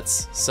his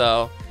sets.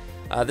 So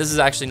this is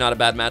actually not a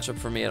bad matchup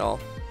for me at all.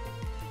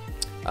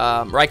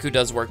 Raikou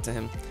does work to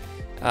him.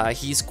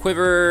 He's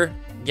Quiver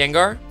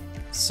Gengar.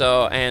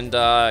 So, and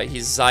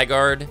he's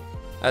Zygarde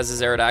as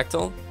his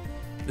Aerodactyl.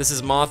 This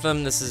is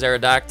Mothim, this is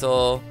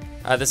Aerodactyl.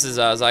 This is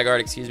Zygarde,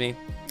 excuse me.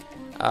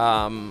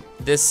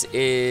 This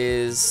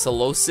is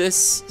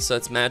Solosis, so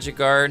it's Magic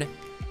Guard.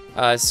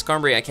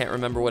 Skarmory, I can't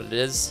remember what it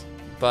is.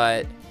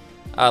 But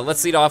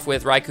let's lead off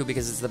with Raikou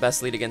because it's the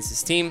best lead against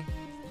his team.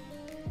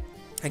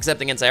 Except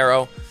against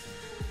Arrow.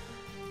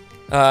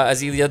 As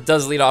he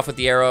does lead off with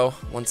the Arrow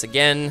once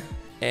again.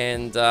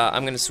 And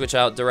I'm going to switch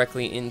out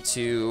directly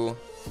into...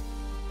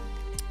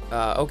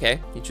 okay,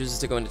 he chooses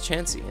to go into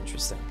Chansey.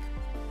 Interesting.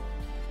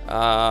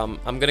 I'm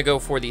going to go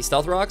for the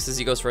Stealth Rocks as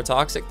he goes for a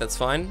Toxic. That's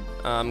fine.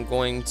 I'm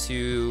going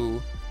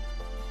to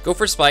go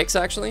for Spikes,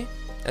 actually,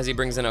 as he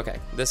brings in... Okay,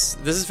 this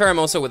is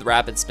Pheromosa with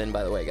Rapid Spin,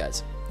 by the way,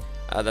 guys.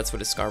 That's what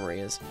his Skarmory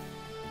is.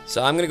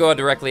 So I'm going to go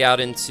directly out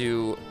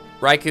into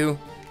Raikou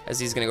as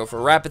he's going to go for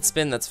a Rapid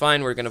Spin. That's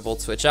fine. We're going to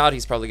Volt Switch out.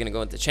 He's probably going to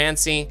go into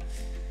Chansey.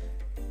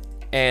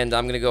 And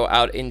I'm going to go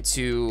out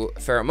into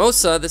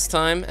Pheromosa this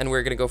time, and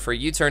we're going to go for a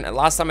U-turn. And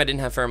last time I didn't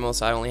have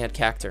Pheromosa, I only had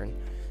Cacturne.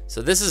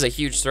 So this is a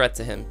huge threat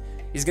to him.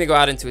 He's going to go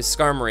out into his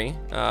Skarmory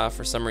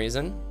for some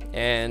reason,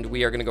 and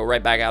we are going to go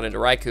right back out into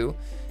Raikou.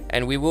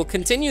 And we will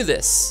continue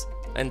this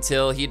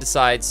until he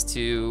decides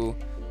to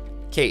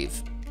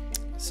cave.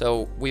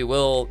 So we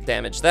will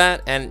damage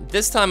that, and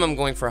this time I'm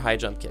going for a high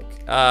jump kick.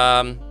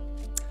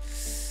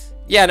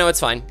 Yeah, no, it's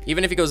fine.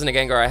 Even if he goes into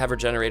Gengar, I have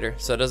Regenerator,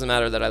 so it doesn't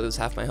matter that I lose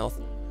half my health.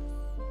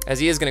 As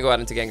he is going to go out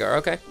into Gengar.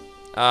 Okay.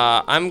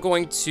 I'm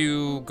going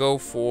to go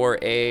for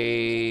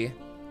a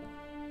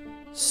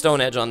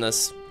Stone Edge on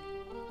this,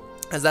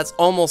 as that's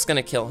almost going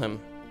to kill him.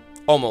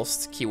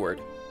 Almost,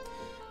 keyword.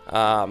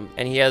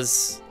 And he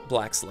has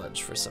Black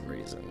Sludge for some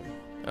reason.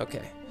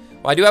 Okay.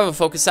 Well, I do have a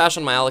Focus Sash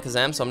on my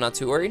Alakazam, so I'm not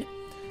too worried.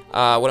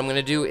 What I'm going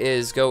to do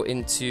is go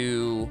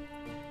into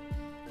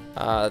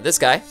this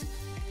guy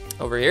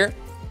over here,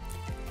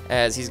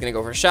 as he's going to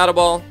go for Shadow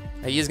Ball.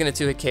 He is going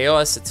to 2-hit KO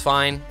us. It's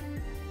fine.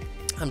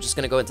 I'm just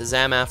going to go into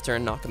Zam after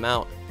and knock him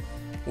out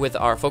with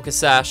our Focus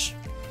Sash.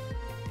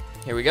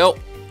 Here we go.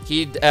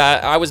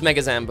 I was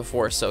Mega Zam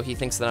before, so he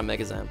thinks that I'm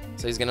Mega Zam.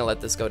 So he's going to let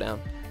this go down,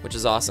 which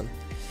is awesome.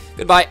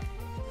 Goodbye.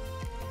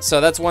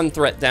 So that's one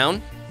threat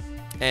down.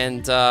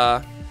 And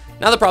now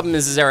the problem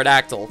is his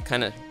Aerodactyl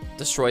kind of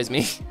destroys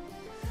me.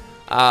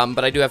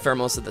 But I do have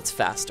Pheromosa that's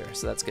faster,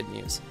 so that's good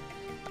news.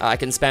 I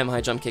can spam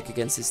High Jump Kick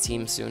against his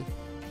team soon,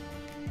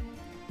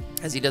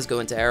 as he does go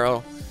into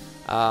Arrow.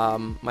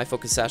 My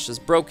Focus Sash is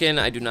broken.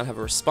 I do not have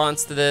a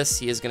response to this.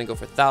 He is going to go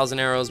for 1,000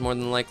 arrows, more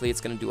than likely.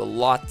 It's going to do a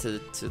lot to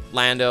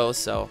Lando,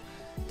 so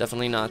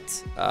definitely not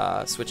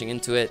switching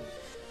into it.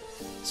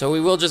 So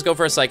we will just go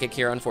for a Psychic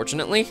here,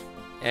 unfortunately.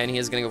 And he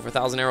is going to go for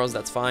 1,000 arrows.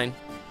 That's fine.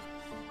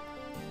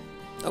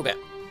 Okay,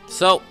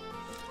 so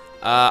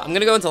I'm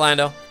going to go into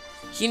Lando.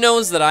 He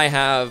knows that I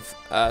have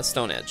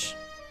Stone Edge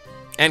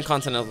and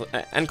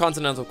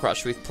Continental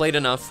Crush. We've played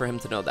enough for him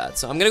to know that.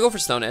 So I'm going to go for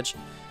Stone Edge,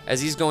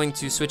 as he's going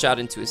to switch out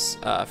into his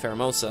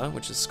Pheromosa,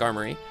 which is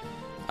Skarmory.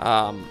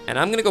 And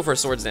I'm going to go for a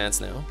Swords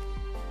Dance now,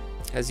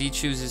 as he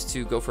chooses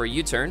to go for a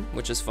U-turn,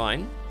 which is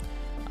fine.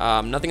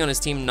 Nothing on his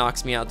team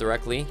knocks me out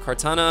directly.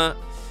 Kartana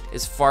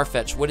is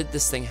Farfetch. What did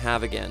this thing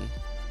have again?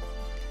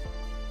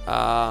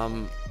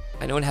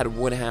 I know it had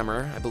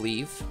Woodhammer, I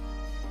believe.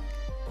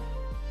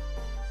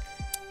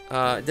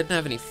 It didn't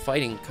have any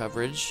fighting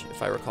coverage,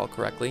 if I recall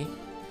correctly.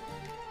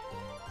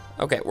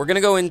 Okay, we're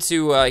gonna go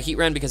into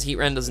Heatran because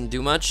Heatran doesn't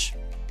do much.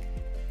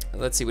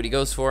 Let's see what he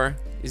goes for.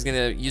 He's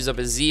gonna use up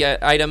his Z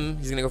item.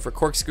 He's gonna go for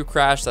Corkscrew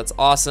Crash. That's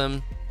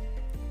awesome.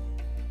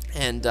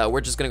 And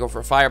we're just gonna go for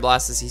a Fire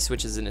Blast as he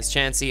switches in his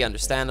Chansey.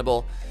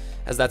 Understandable,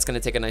 as that's gonna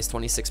take a nice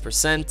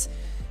 26%.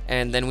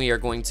 And then we are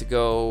going to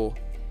go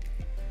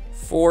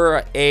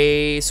for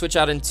a switch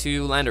out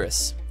into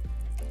Landorus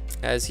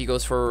as he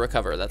goes for a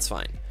Recover. That's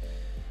fine.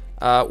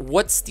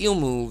 What Steel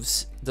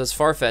moves does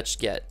Farfetch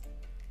get?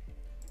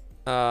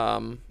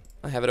 I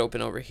have it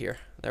open over here.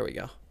 There we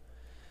go.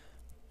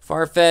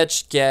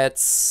 Farfetch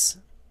gets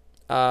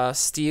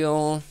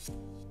Steel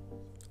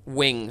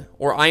Wing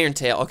or Iron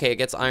Tail. Okay, it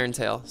gets Iron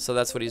Tail, so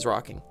that's what he's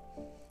rocking.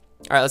 All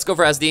right, let's go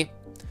for SD.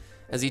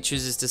 As he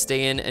chooses to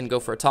stay in and go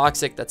for a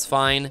Toxic, that's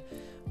fine.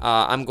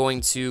 I'm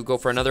going to go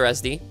for another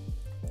SD.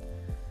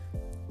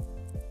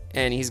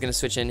 And he's going to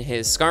switch in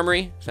his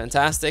Skarmory.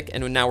 Fantastic.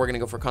 And now we're going to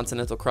go for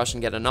Continental Crush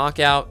and get a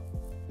knockout.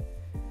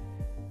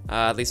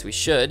 At least we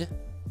should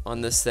on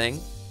this thing.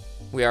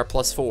 We are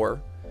 +4.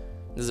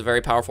 This is a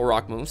very powerful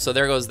rock move. So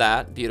there goes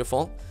that.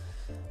 Beautiful.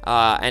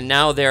 And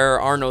now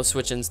there are no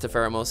switch-ins to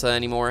Pheromosa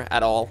anymore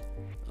at all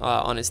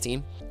on his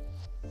team.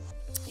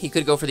 He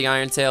could go for the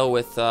Iron Tail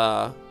with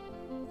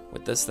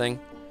this thing.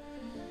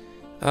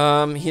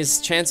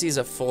 His Chansey is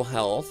at full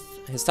health.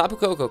 His Tapu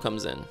Koko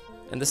comes in.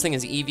 And this thing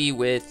is Eevee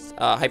with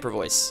Hyper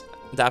Voice.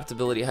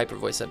 Adaptability Hyper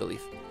Voice, I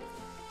believe.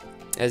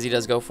 As he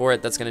does go for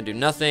it, that's going to do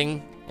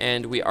nothing.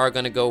 And we are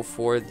going to go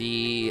for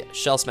the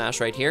Shell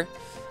Smash right here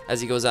as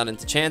he goes out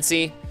into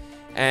Chansey.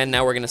 And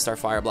now we're going to start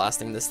Fire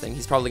Blasting this thing.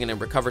 He's probably going to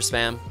Recover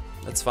Spam.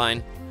 That's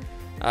fine.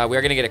 We are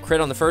going to get a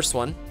crit on the first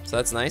one, so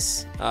that's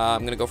nice.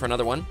 I'm going to go for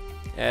another one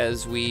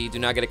as we do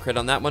not get a crit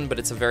on that one, but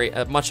it's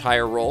a much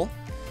higher roll.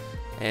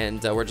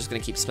 And we're just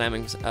going to keep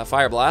spamming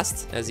Fire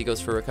Blast as he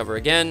goes for Recover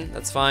again.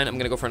 That's fine. I'm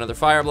going to go for another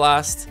Fire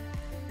Blast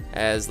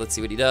as let's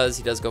see what he does.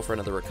 He does go for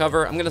another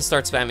Recover. I'm going to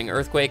start spamming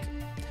Earthquake.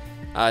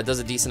 It does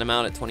a decent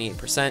amount at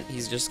 28%.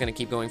 He's just going to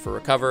keep going for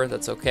Recover.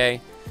 That's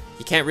okay.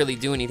 He can't really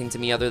do anything to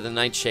me other than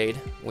Nightshade,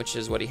 which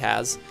is what he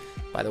has,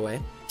 by the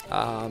way.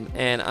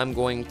 And I'm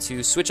going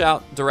to switch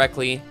out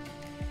directly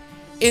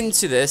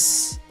into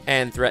this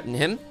and threaten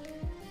him.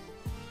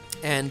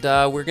 And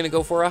we're going to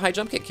go for a High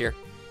Jump Kick here,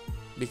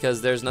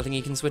 because there's nothing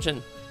he can switch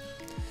in.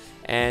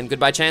 And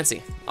goodbye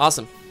Chansey.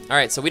 Awesome.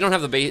 Alright, so we don't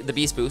have the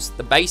Beast Boost.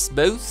 The Base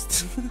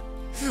Boost?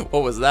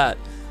 What was that?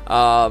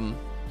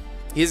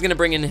 He's going to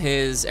bring in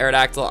his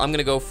Aerodactyl. I'm going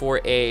to go for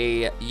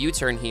a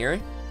U-turn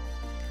here.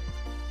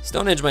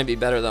 Stone Edge might be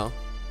better, though,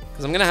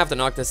 because I'm going to have to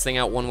knock this thing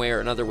out one way or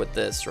another with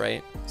this,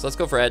 right? So let's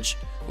go for Edge.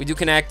 We do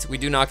connect. We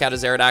do knock out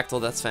his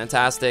Aerodactyl. That's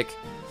fantastic.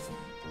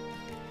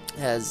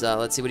 As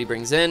let's see what he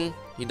brings in.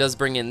 He does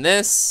bring in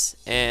this,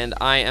 and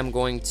I am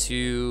going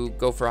to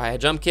go for a High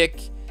Jump Kick.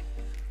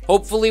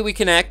 Hopefully we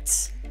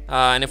connect,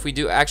 and if we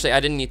do, actually I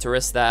didn't need to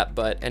risk that,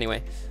 but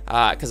anyway,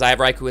 because I have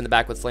Raikou in the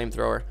back with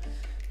Flamethrower.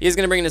 He is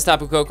going to bring in his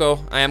Tapu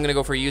Koko. I am going to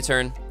go for a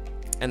U-turn,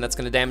 and that's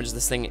going to damage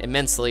this thing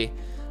immensely.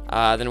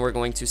 Then we're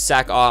going to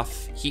sack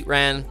off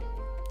Heatran,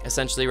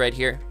 essentially right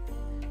here,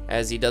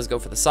 as he does go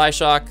for the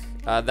Psyshock.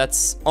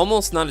 That's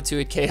almost not a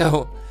 2-hit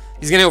KO.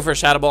 He's going to go for a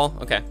Shadow Ball.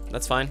 Okay,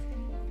 that's fine.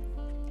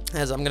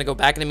 As I'm going to go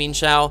back into Mean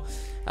Shao.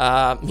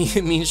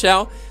 Mean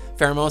Shao.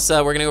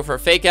 Pheromosa, we're going to go for a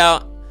Fake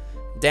Out.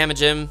 Damage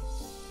him.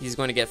 He's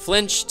going to get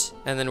flinched.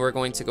 And then we're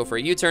going to go for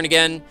a U-turn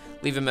again.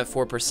 Leave him at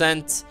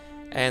 4%.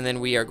 And then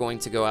we are going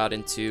to go out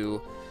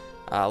into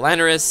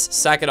Landorus,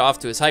 sack it off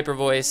to his Hyper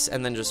Voice,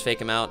 and then just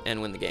fake him out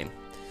and win the game.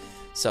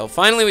 So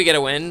finally we get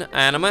a win.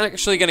 And I'm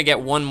actually going to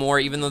get one more,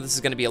 even though this is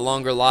going to be a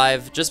longer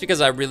live, just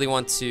because I really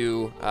want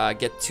to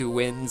get 2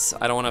 wins.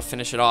 I don't want to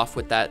finish it off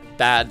with that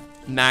bad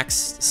max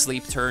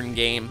sleep turn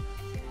game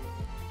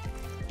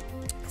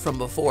from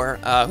before.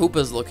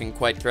 Hoopa's looking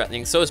quite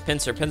threatening. So is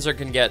Pinsir. Pinsir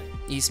can get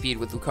E-Speed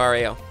with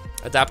Lucario.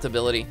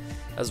 Adaptability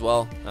as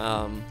well,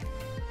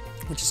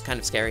 which is kind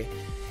of scary.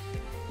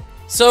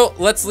 So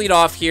let's lead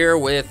off here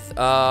with...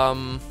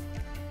 I'm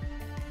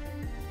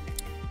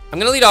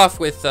going to lead off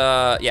with...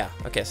 yeah,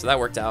 okay, so that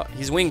worked out.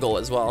 He's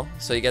Wingull as well,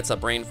 so he gets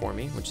up Rain for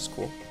me, which is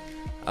cool.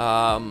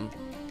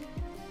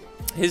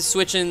 His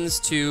switch-ins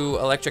to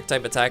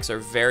electric-type attacks are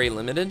very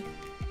limited.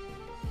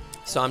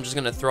 So I'm just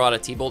going to throw out a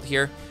T-Bolt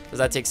here, because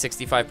that takes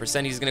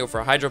 65%. He's going to go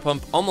for a Hydro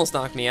Pump. Almost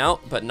knocked me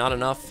out, but not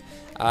enough.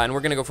 And we're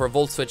going to go for a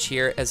Volt Switch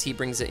here, as he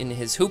brings in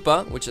his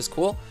Hoopa, which is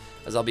cool,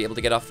 as I'll be able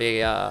to get off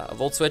a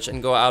Volt Switch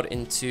and go out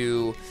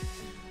into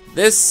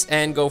this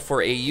and go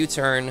for a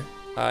U-turn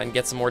and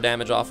get some more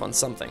damage off on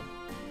something.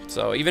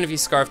 So even if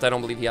he's Scarfed, I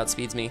don't believe he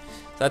outspeeds me.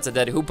 So that's a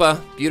dead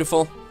Hoopa.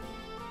 Beautiful.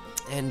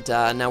 And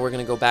now we're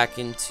going to go back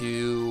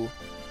into...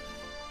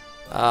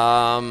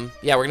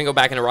 yeah, we're going to go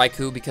back into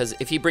Raikou, because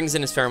if he brings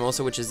in his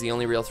Pheromosa, which is the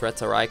only real threat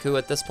to Raikou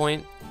at this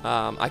point,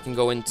 I can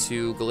go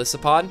into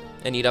Golisopod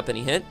and eat up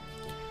any hit.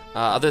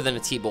 other than a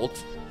T-Bolt,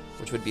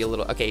 which would be a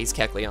little... Okay, he's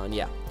Kecleon,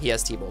 yeah. He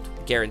has T-Bolt,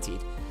 guaranteed.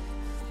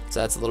 So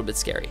that's a little bit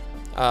scary.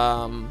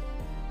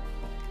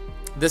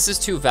 This is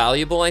too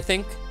valuable, I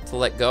think, to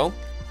let go.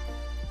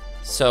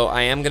 So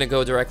I am going to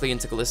go directly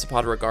into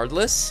Golisopod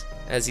regardless,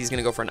 as he's going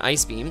to go for an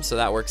Ice Beam, so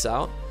that works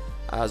out,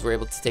 as we're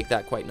able to take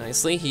that quite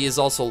nicely. He is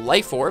also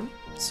Life Orb,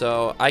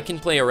 so I can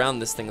play around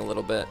this thing a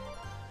little bit.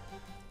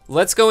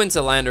 Let's go into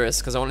Landorus,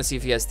 because I want to see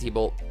if he has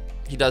T-Bolt.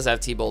 He does have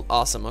T-Bolt.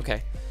 Awesome,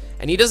 okay.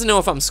 And he doesn't know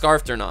if I'm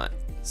Scarfed or not,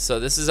 so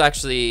this is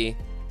actually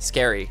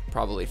scary,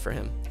 probably, for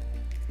him.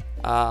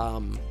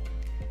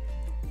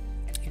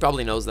 He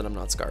probably knows that I'm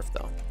not Scarfed,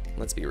 though.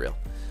 Let's be real.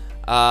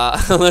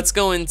 Let's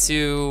go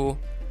into...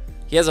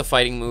 He has a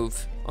fighting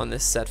move on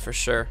this set for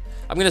sure.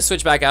 I'm going to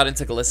switch back out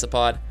into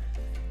Golisopod,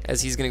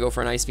 as he's going to go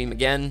for an Ice Beam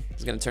again.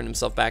 He's going to turn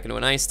himself back into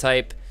an Ice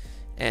type.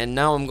 And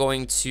now I'm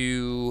going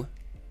to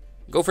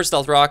go for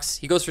Stealth Rocks.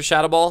 He goes for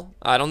Shadow Ball.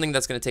 I don't think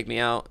that's going to take me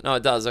out. No,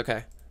 it does.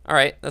 Okay. All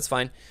right. That's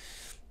fine.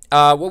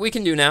 What we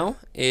can do now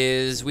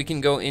is we can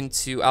go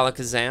into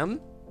Alakazam,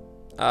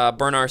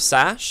 burn our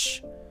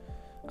Sash,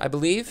 I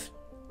believe,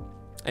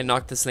 and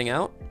knock this thing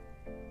out.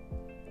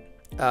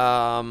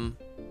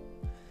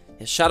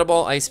 Shadow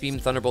Ball, Ice Beam,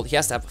 Thunderbolt. He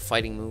has to have a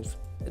fighting move.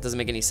 It doesn't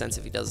make any sense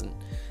if he doesn't.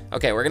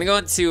 Okay, we're going to go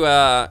into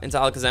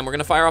Alakazam. We're going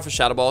to fire off a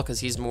Shadow Ball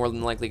because he's more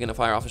than likely going to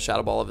fire off a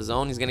Shadow Ball of his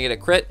own. He's going to get a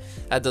crit.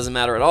 That doesn't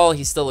matter at all.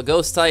 He's still a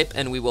Ghost type,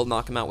 and we will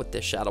knock him out with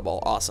this Shadow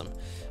Ball. Awesome.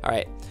 All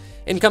right.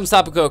 In comes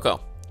Tapu Koko.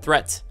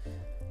 Threat.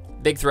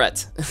 Big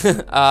threat.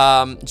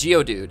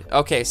 Geodude.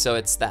 Okay, so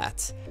it's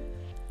that.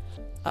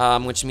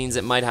 Which means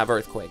it might have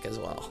Earthquake as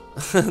well.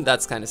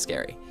 That's kind of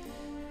scary.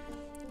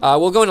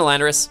 We'll go into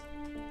Landorus.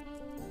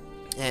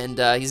 And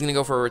he's going to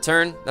go for a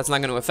return. That's not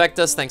going to affect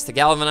us thanks to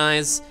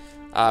Galvanize.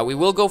 We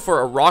will go for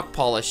a Rock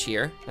Polish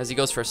here as he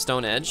goes for a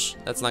Stone Edge.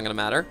 That's not going to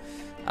matter.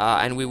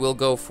 And we will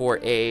go for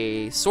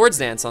a Swords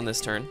Dance on this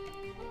turn.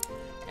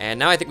 And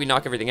now I think we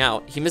knock everything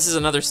out. He misses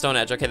another Stone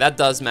Edge. Okay, that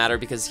does matter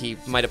because he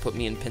might have put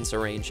me in pincer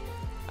range.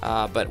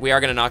 But we are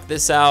going to knock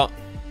this out.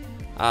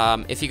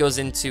 If he goes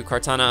into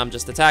Kartana, I'm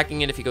just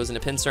attacking it. If he goes into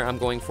pincer, I'm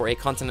going for a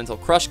Continental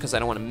Crush because I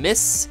don't want to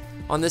miss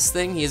on this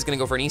thing. He is going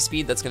to go for an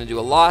E-Speed. That's going to do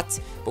a lot,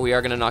 but we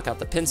are going to knock out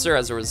the pincer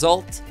as a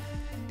result.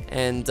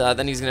 And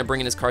then he's going to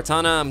bring in his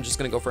Kartana. I'm just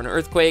going to go for an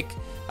Earthquake.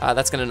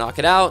 That's going to knock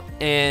it out,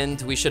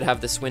 and we should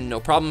have this win no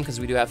problem because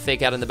we do have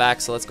Fake Out in the back,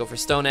 so let's go for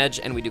Stone Edge,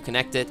 and we do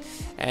connect it,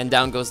 and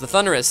down goes the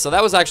Thundurus. So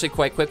that was actually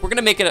quite quick. We're going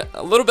to make it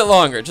a little bit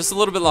longer, just a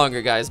little bit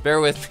longer, guys.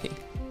 Bear with me.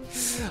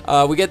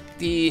 We get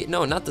the...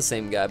 No, not the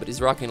same guy, but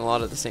he's rocking a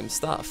lot of the same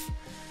stuff.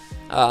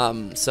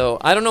 So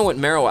I don't know what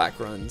Marowak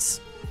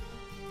runs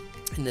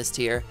in this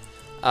tier.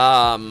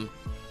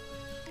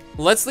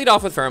 Let's lead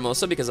off with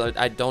Pheromosa because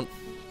I don't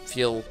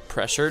feel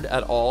pressured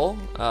at all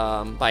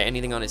by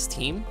anything on his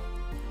team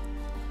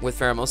with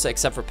Pheromosa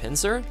except for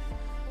Pinsir,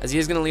 as he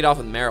is going to lead off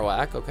with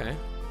Marowak. Okay.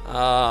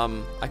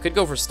 I could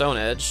go for Stone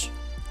Edge.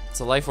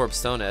 It's a Life Orb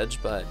Stone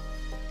Edge, but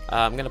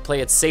I'm going to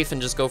play it safe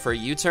and just go for a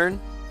U-turn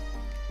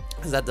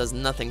because that does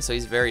nothing, so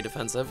he's very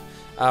defensive.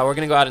 We're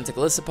going to go out into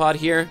Golisopod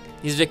here.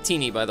 He's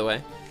Victini, by the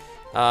way.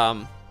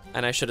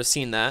 And I should have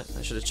seen that.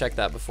 I should have checked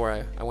that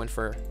before I went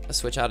for a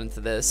switch out into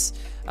this.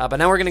 But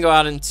now we're going to go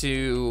out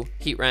into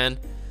Heatran,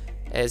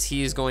 as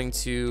he is going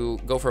to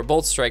go for a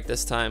Bolt Strike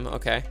this time.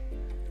 Okay.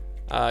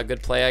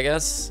 Good play, I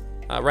guess.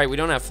 Right, we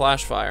don't have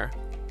Flash Fire.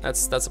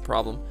 That's a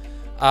problem.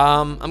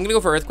 I'm going to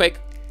go for Earthquake.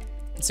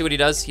 Let's see what he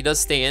does. He does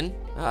stay in.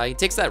 He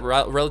takes that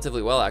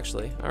relatively well,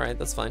 actually. All right,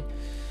 that's fine.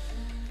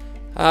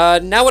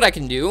 Now what I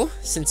can do,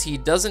 since he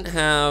doesn't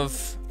have...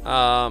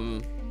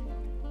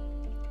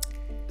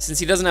 Since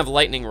he doesn't have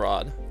Lightning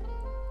Rod,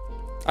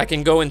 I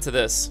can go into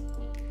this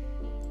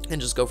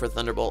and just go for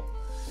Thunderbolt.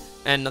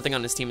 And nothing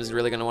on his team is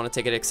really going to want to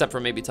take it except for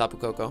maybe Tapu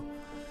Koko.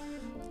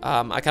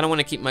 I kind of want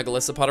to keep my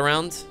Golisopod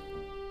around.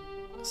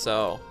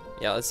 So,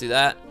 yeah, let's do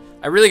that.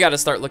 I really got to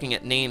start looking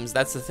at names.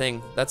 That's the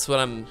thing. That's what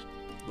I'm,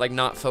 like,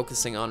 not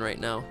focusing on right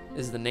now,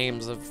 is the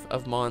names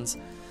of Mons.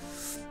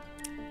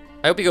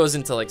 I hope he goes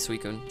into, like,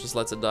 Suicune. Just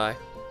lets it die.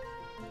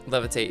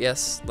 Levitate,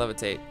 yes,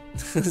 Levitate.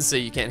 So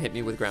you can't hit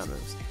me with ground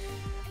moves.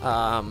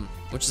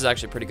 Which is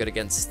actually pretty good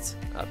against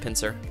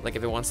Pinsir. Like,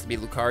 if it wants to be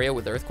Lucario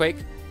with Earthquake,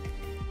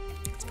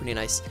 it's pretty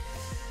nice.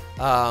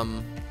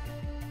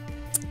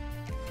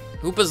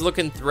 Hoopa's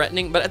looking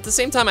threatening, but at the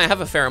same time, I have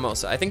a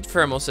Pheromosa. I think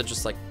Pheromosa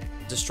just, like,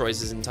 destroys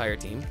his entire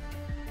team.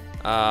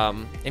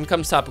 In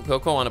comes Tapu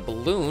Koko on a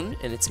balloon,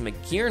 and it's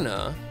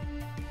Magearna.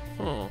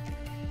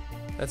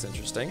 That's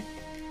interesting.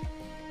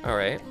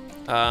 Alright.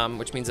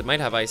 Which means it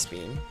might have Ice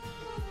Beam.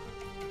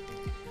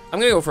 I'm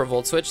going to go for a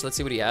Volt Switch. Let's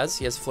see what he has.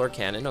 He has Floor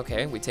Cannon.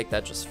 Okay, we take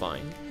that just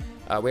fine.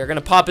 We are going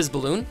to pop his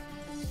balloon.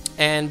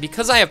 And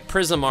because I have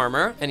Prism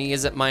Armor, and he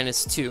is at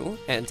 -2,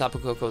 and Tapu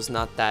Koko's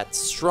not that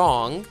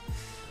strong,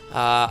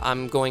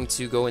 I'm going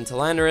to go into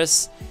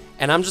Landorus,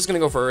 and I'm just going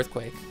to go for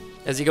Earthquake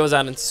as he goes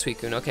out into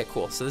Suicune. Okay,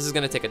 cool. So this is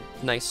going to take a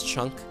nice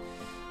chunk.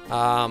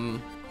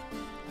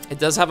 It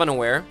does have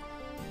Unaware.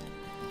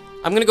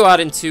 I'm going to go out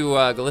into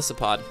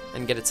Golisopod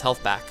and get its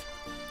health back.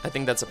 I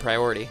think that's a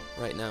priority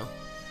right now.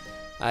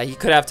 He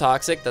could have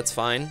Toxic, that's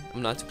fine.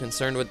 I'm not too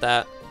concerned with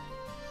that.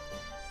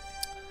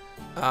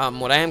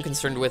 What I am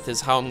concerned with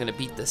is how I'm going to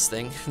beat this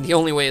thing. The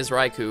only way is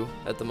Raikou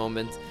at the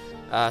moment.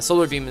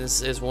 Solar Beam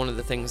is one of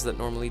the things that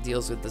normally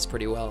deals with this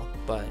pretty well,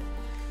 but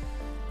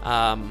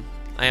I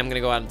am going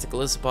to go out into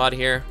Golisopod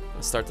here.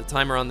 I'll start the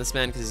timer on this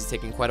man because he's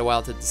taking quite a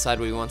while to decide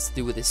what he wants to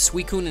do with his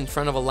Suicune in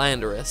front of a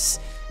Landorus.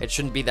 It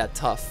shouldn't be that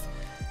tough.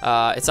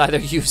 It's either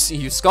you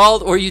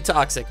Scald or you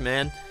Toxic,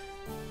 man.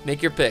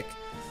 Make your pick.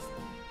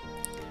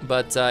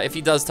 But if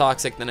he does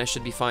Toxic, then I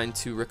should be fine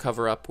to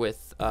recover up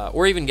with,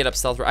 or even get up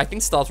Stealth Rock. I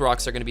think Stealth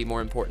Rocks are going to be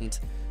more important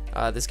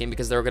this game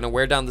because they're going to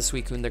wear down the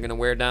Suicune. They're going to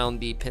wear down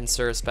the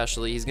Pinsir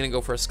especially. He's going to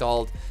go for a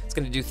Scald. It's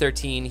going to do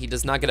 13. He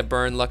does not get a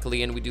burn,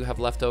 luckily, and we do have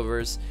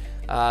leftovers.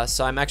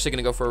 So I'm actually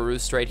going to go for a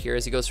Roost right here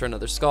as he goes for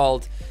another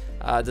Scald.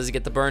 Does he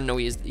get the burn? No,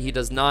 he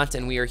does not,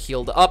 and we are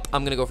healed up.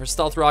 I'm going to go for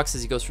Stealth Rocks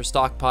as he goes for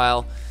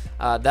Stockpile.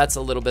 That's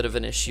a little bit of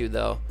an issue,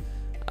 though.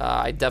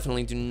 I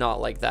definitely do not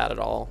like that at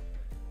all.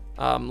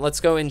 Let's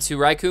go into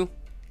Raikou,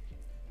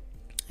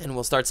 and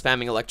we'll start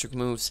spamming electric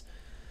moves.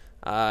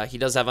 He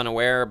does have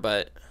Unaware,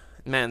 but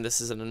man, this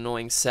is an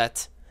annoying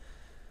set.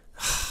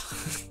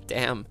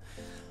 Damn.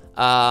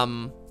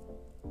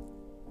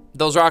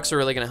 Those rocks are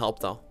really going to help,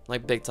 though,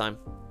 like big time.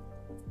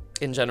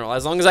 In general,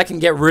 as long as I can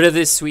get rid of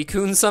this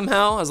Suicune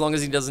somehow, as long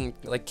as he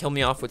doesn't like kill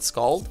me off with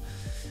Scald.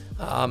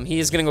 He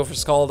is going to go for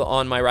Scald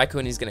on my Raikou,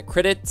 and he's going to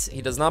crit it.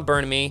 He does not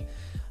burn me.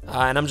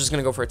 And I'm just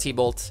going to go for a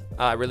T-Bolt.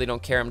 I really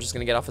don't care. I'm just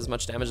going to get off as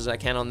much damage as I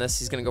can on this.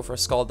 He's going to go for a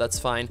Scald. That's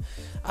fine.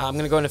 I'm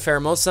going to go into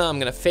Pheromosa. I'm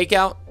going to Fake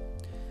Out.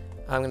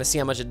 I'm going to see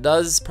how much it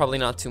does. Probably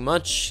not too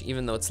much,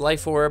 even though it's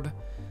Life Orb.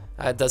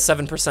 It does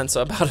 7%,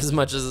 so about as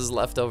much as his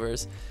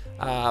leftovers.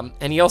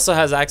 And he also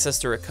has access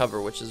to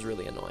Recover, which is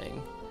really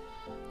annoying.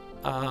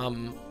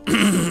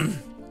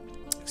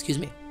 Excuse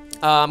me.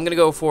 I'm going to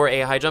go for a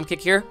High Jump Kick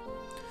here.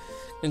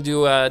 I'm going to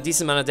do a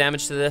decent amount of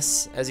damage to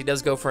this, as he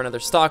does go for another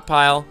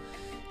Stockpile.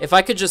 If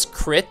I could just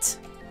crit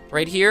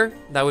right here,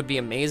 that would be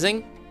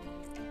amazing.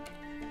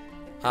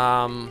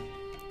 Yeah,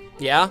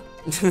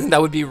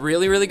 that would be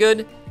really, really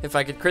good if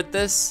I could crit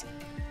this,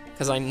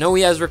 because I know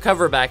he has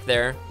Recover back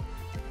there.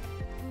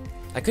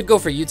 I could go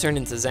for U-turn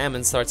into Zam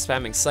and start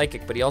spamming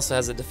Psychic, but he also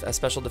has a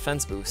special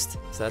defense boost,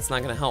 so that's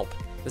not going to help.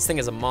 This thing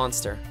is a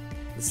monster.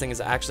 This thing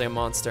is actually a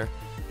monster.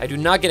 I do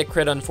not get a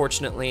crit,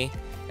 unfortunately,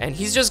 and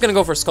he's just going to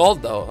go for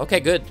Scald, though. Okay,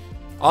 good.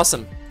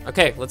 Awesome.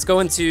 Okay, let's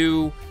go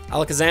into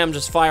Alakazam,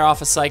 just fire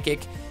off a Psychic,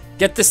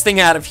 get this thing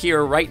out of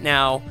here right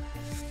now,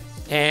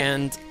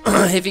 and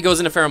if he goes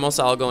into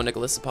Pheromosa, I'll go into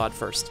Golisopod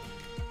first.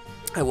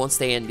 I won't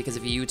stay in, because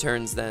if he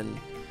U-turns, then...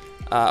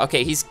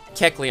 okay, he's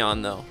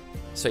Kecleon, though,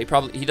 so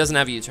he doesn't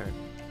have a U-turn.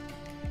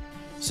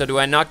 So do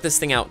I knock this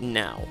thing out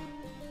now?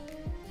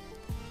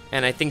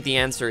 And I think the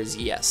answer is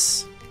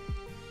yes.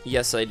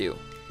 Yes, I do.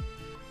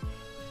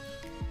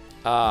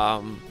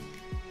 Yeah,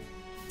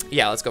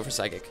 let's go for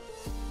Psychic.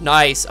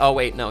 Nice. Oh,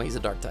 wait, no, he's a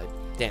Dark type.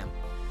 Damn.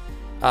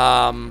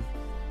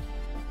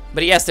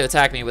 But he has to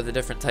attack me with a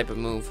different type of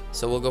move,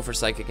 so we'll go for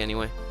Psychic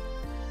anyway.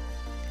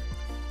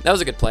 That was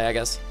a good play, I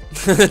guess.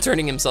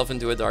 Turning himself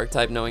into a Dark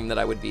type, knowing that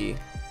I would be...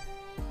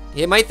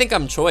 He might think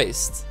I'm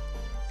choiced.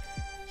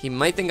 He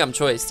might think I'm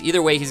choiced.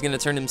 Either way, he's going to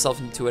turn himself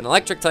into an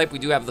Electric type. We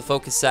do have the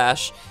Focus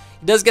Sash.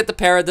 He does get the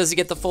Para. Does he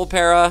get the full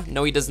Para?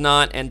 No, he does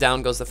not, and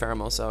down goes the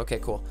Pheromosa. Okay,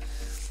 cool.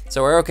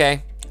 So we're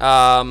okay.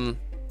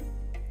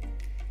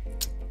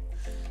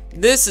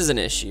 This is an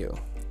issue.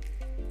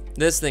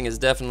 This thing is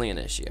definitely an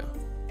issue.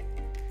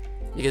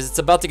 Because it's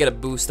about to get a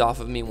boost off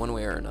of me one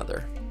way or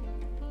another.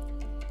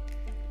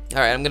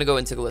 Alright, I'm going to go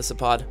into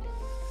Golisopod.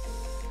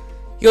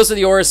 He goes to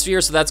the Aura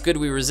Sphere, so that's good.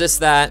 We resist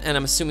that. And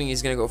I'm assuming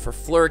he's going to go for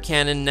Fleur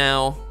Cannon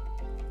now.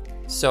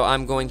 So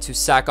I'm going to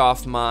sack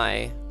off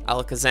my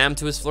Alakazam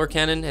to his Fleur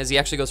Cannon as he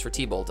actually goes for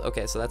T-Bolt.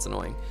 Okay, so that's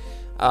annoying.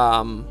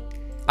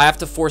 I have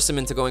to force him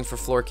into going for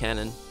Fleur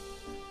Cannon,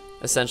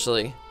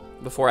 essentially,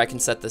 before I can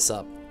set this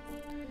up.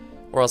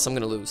 Or else I'm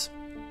going to lose.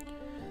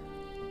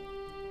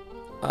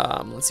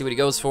 Let's see what he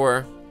goes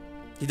for.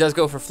 He does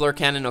go for Fleur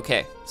Cannon.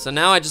 Okay, so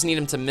now I just need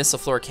him to miss a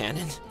Fleur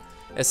Cannon,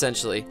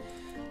 essentially.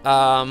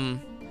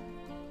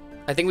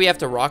 I think we have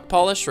to Rock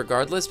Polish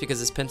regardless because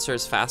his Pinsir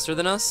is faster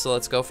than us, so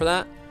let's go for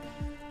that.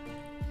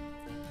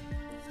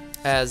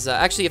 As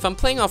actually, if I'm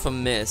playing off a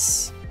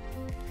miss,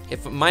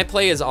 if my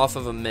play is off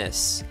of a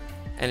miss,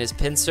 and his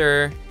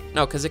Pinsir...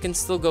 No, because it can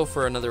still go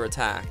for another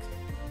attack.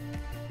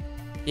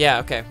 Yeah,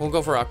 okay, we'll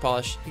go for Rock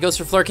Polish. He goes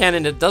for Fleur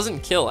Cannon. It doesn't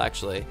kill,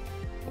 actually.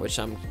 Which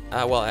I'm...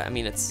 well, I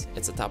mean, it's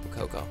a Tapu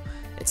Koko.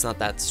 It's not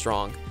that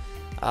strong.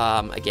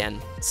 Again.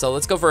 So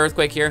let's go for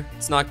Earthquake here.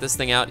 Let's knock this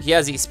thing out. He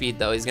has E-Speed,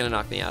 though. He's going to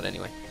knock me out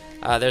anyway.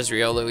 There's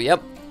Riolu.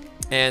 Yep.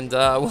 And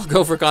we'll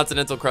go for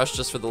Continental Crush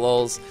just for the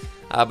lulz.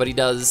 But he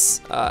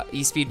does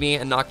E-Speed me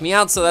and knock me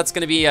out. So that's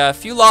going to be a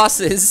few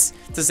losses,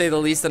 to say the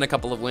least, and a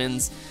couple of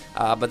wins.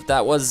 But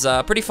that was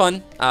pretty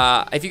fun.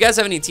 If you guys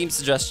have any team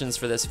suggestions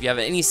for this, if you have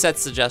any set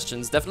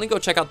suggestions, definitely go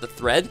check out the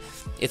thread.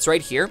 It's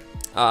right here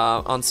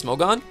on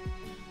Smogon.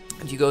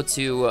 If you go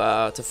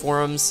to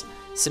forums,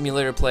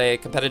 simulator play,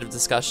 competitive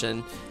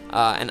discussion,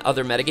 and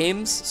other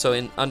metagames.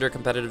 So under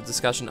competitive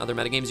discussion, other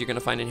metagames, you're going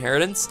to find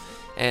inheritance.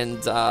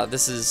 And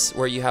this is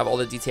where you have all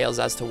the details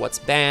as to what's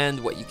banned,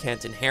 what you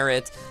can't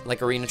inherit.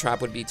 Like Arena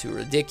Trap would be too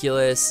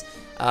ridiculous.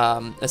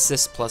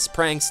 Assist plus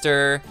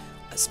Prankster,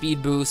 a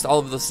speed boost, all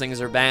of those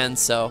things are banned.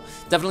 So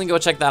definitely go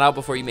check that out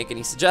before you make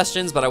any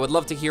suggestions. But I would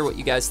love to hear what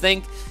you guys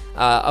think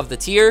of the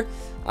tier.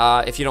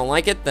 If you don't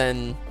like it,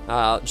 then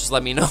just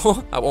let me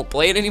know. I won't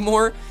play it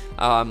anymore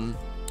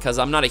because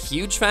I'm not a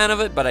huge fan of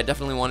it, but I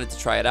definitely wanted to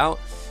try it out.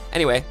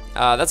 Anyway,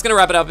 that's going to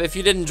wrap it up. If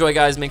you did enjoy,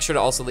 guys, make sure to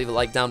also leave a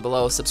like down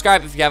below.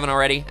 Subscribe if you haven't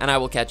already, and I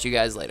will catch you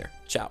guys later.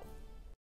 Ciao.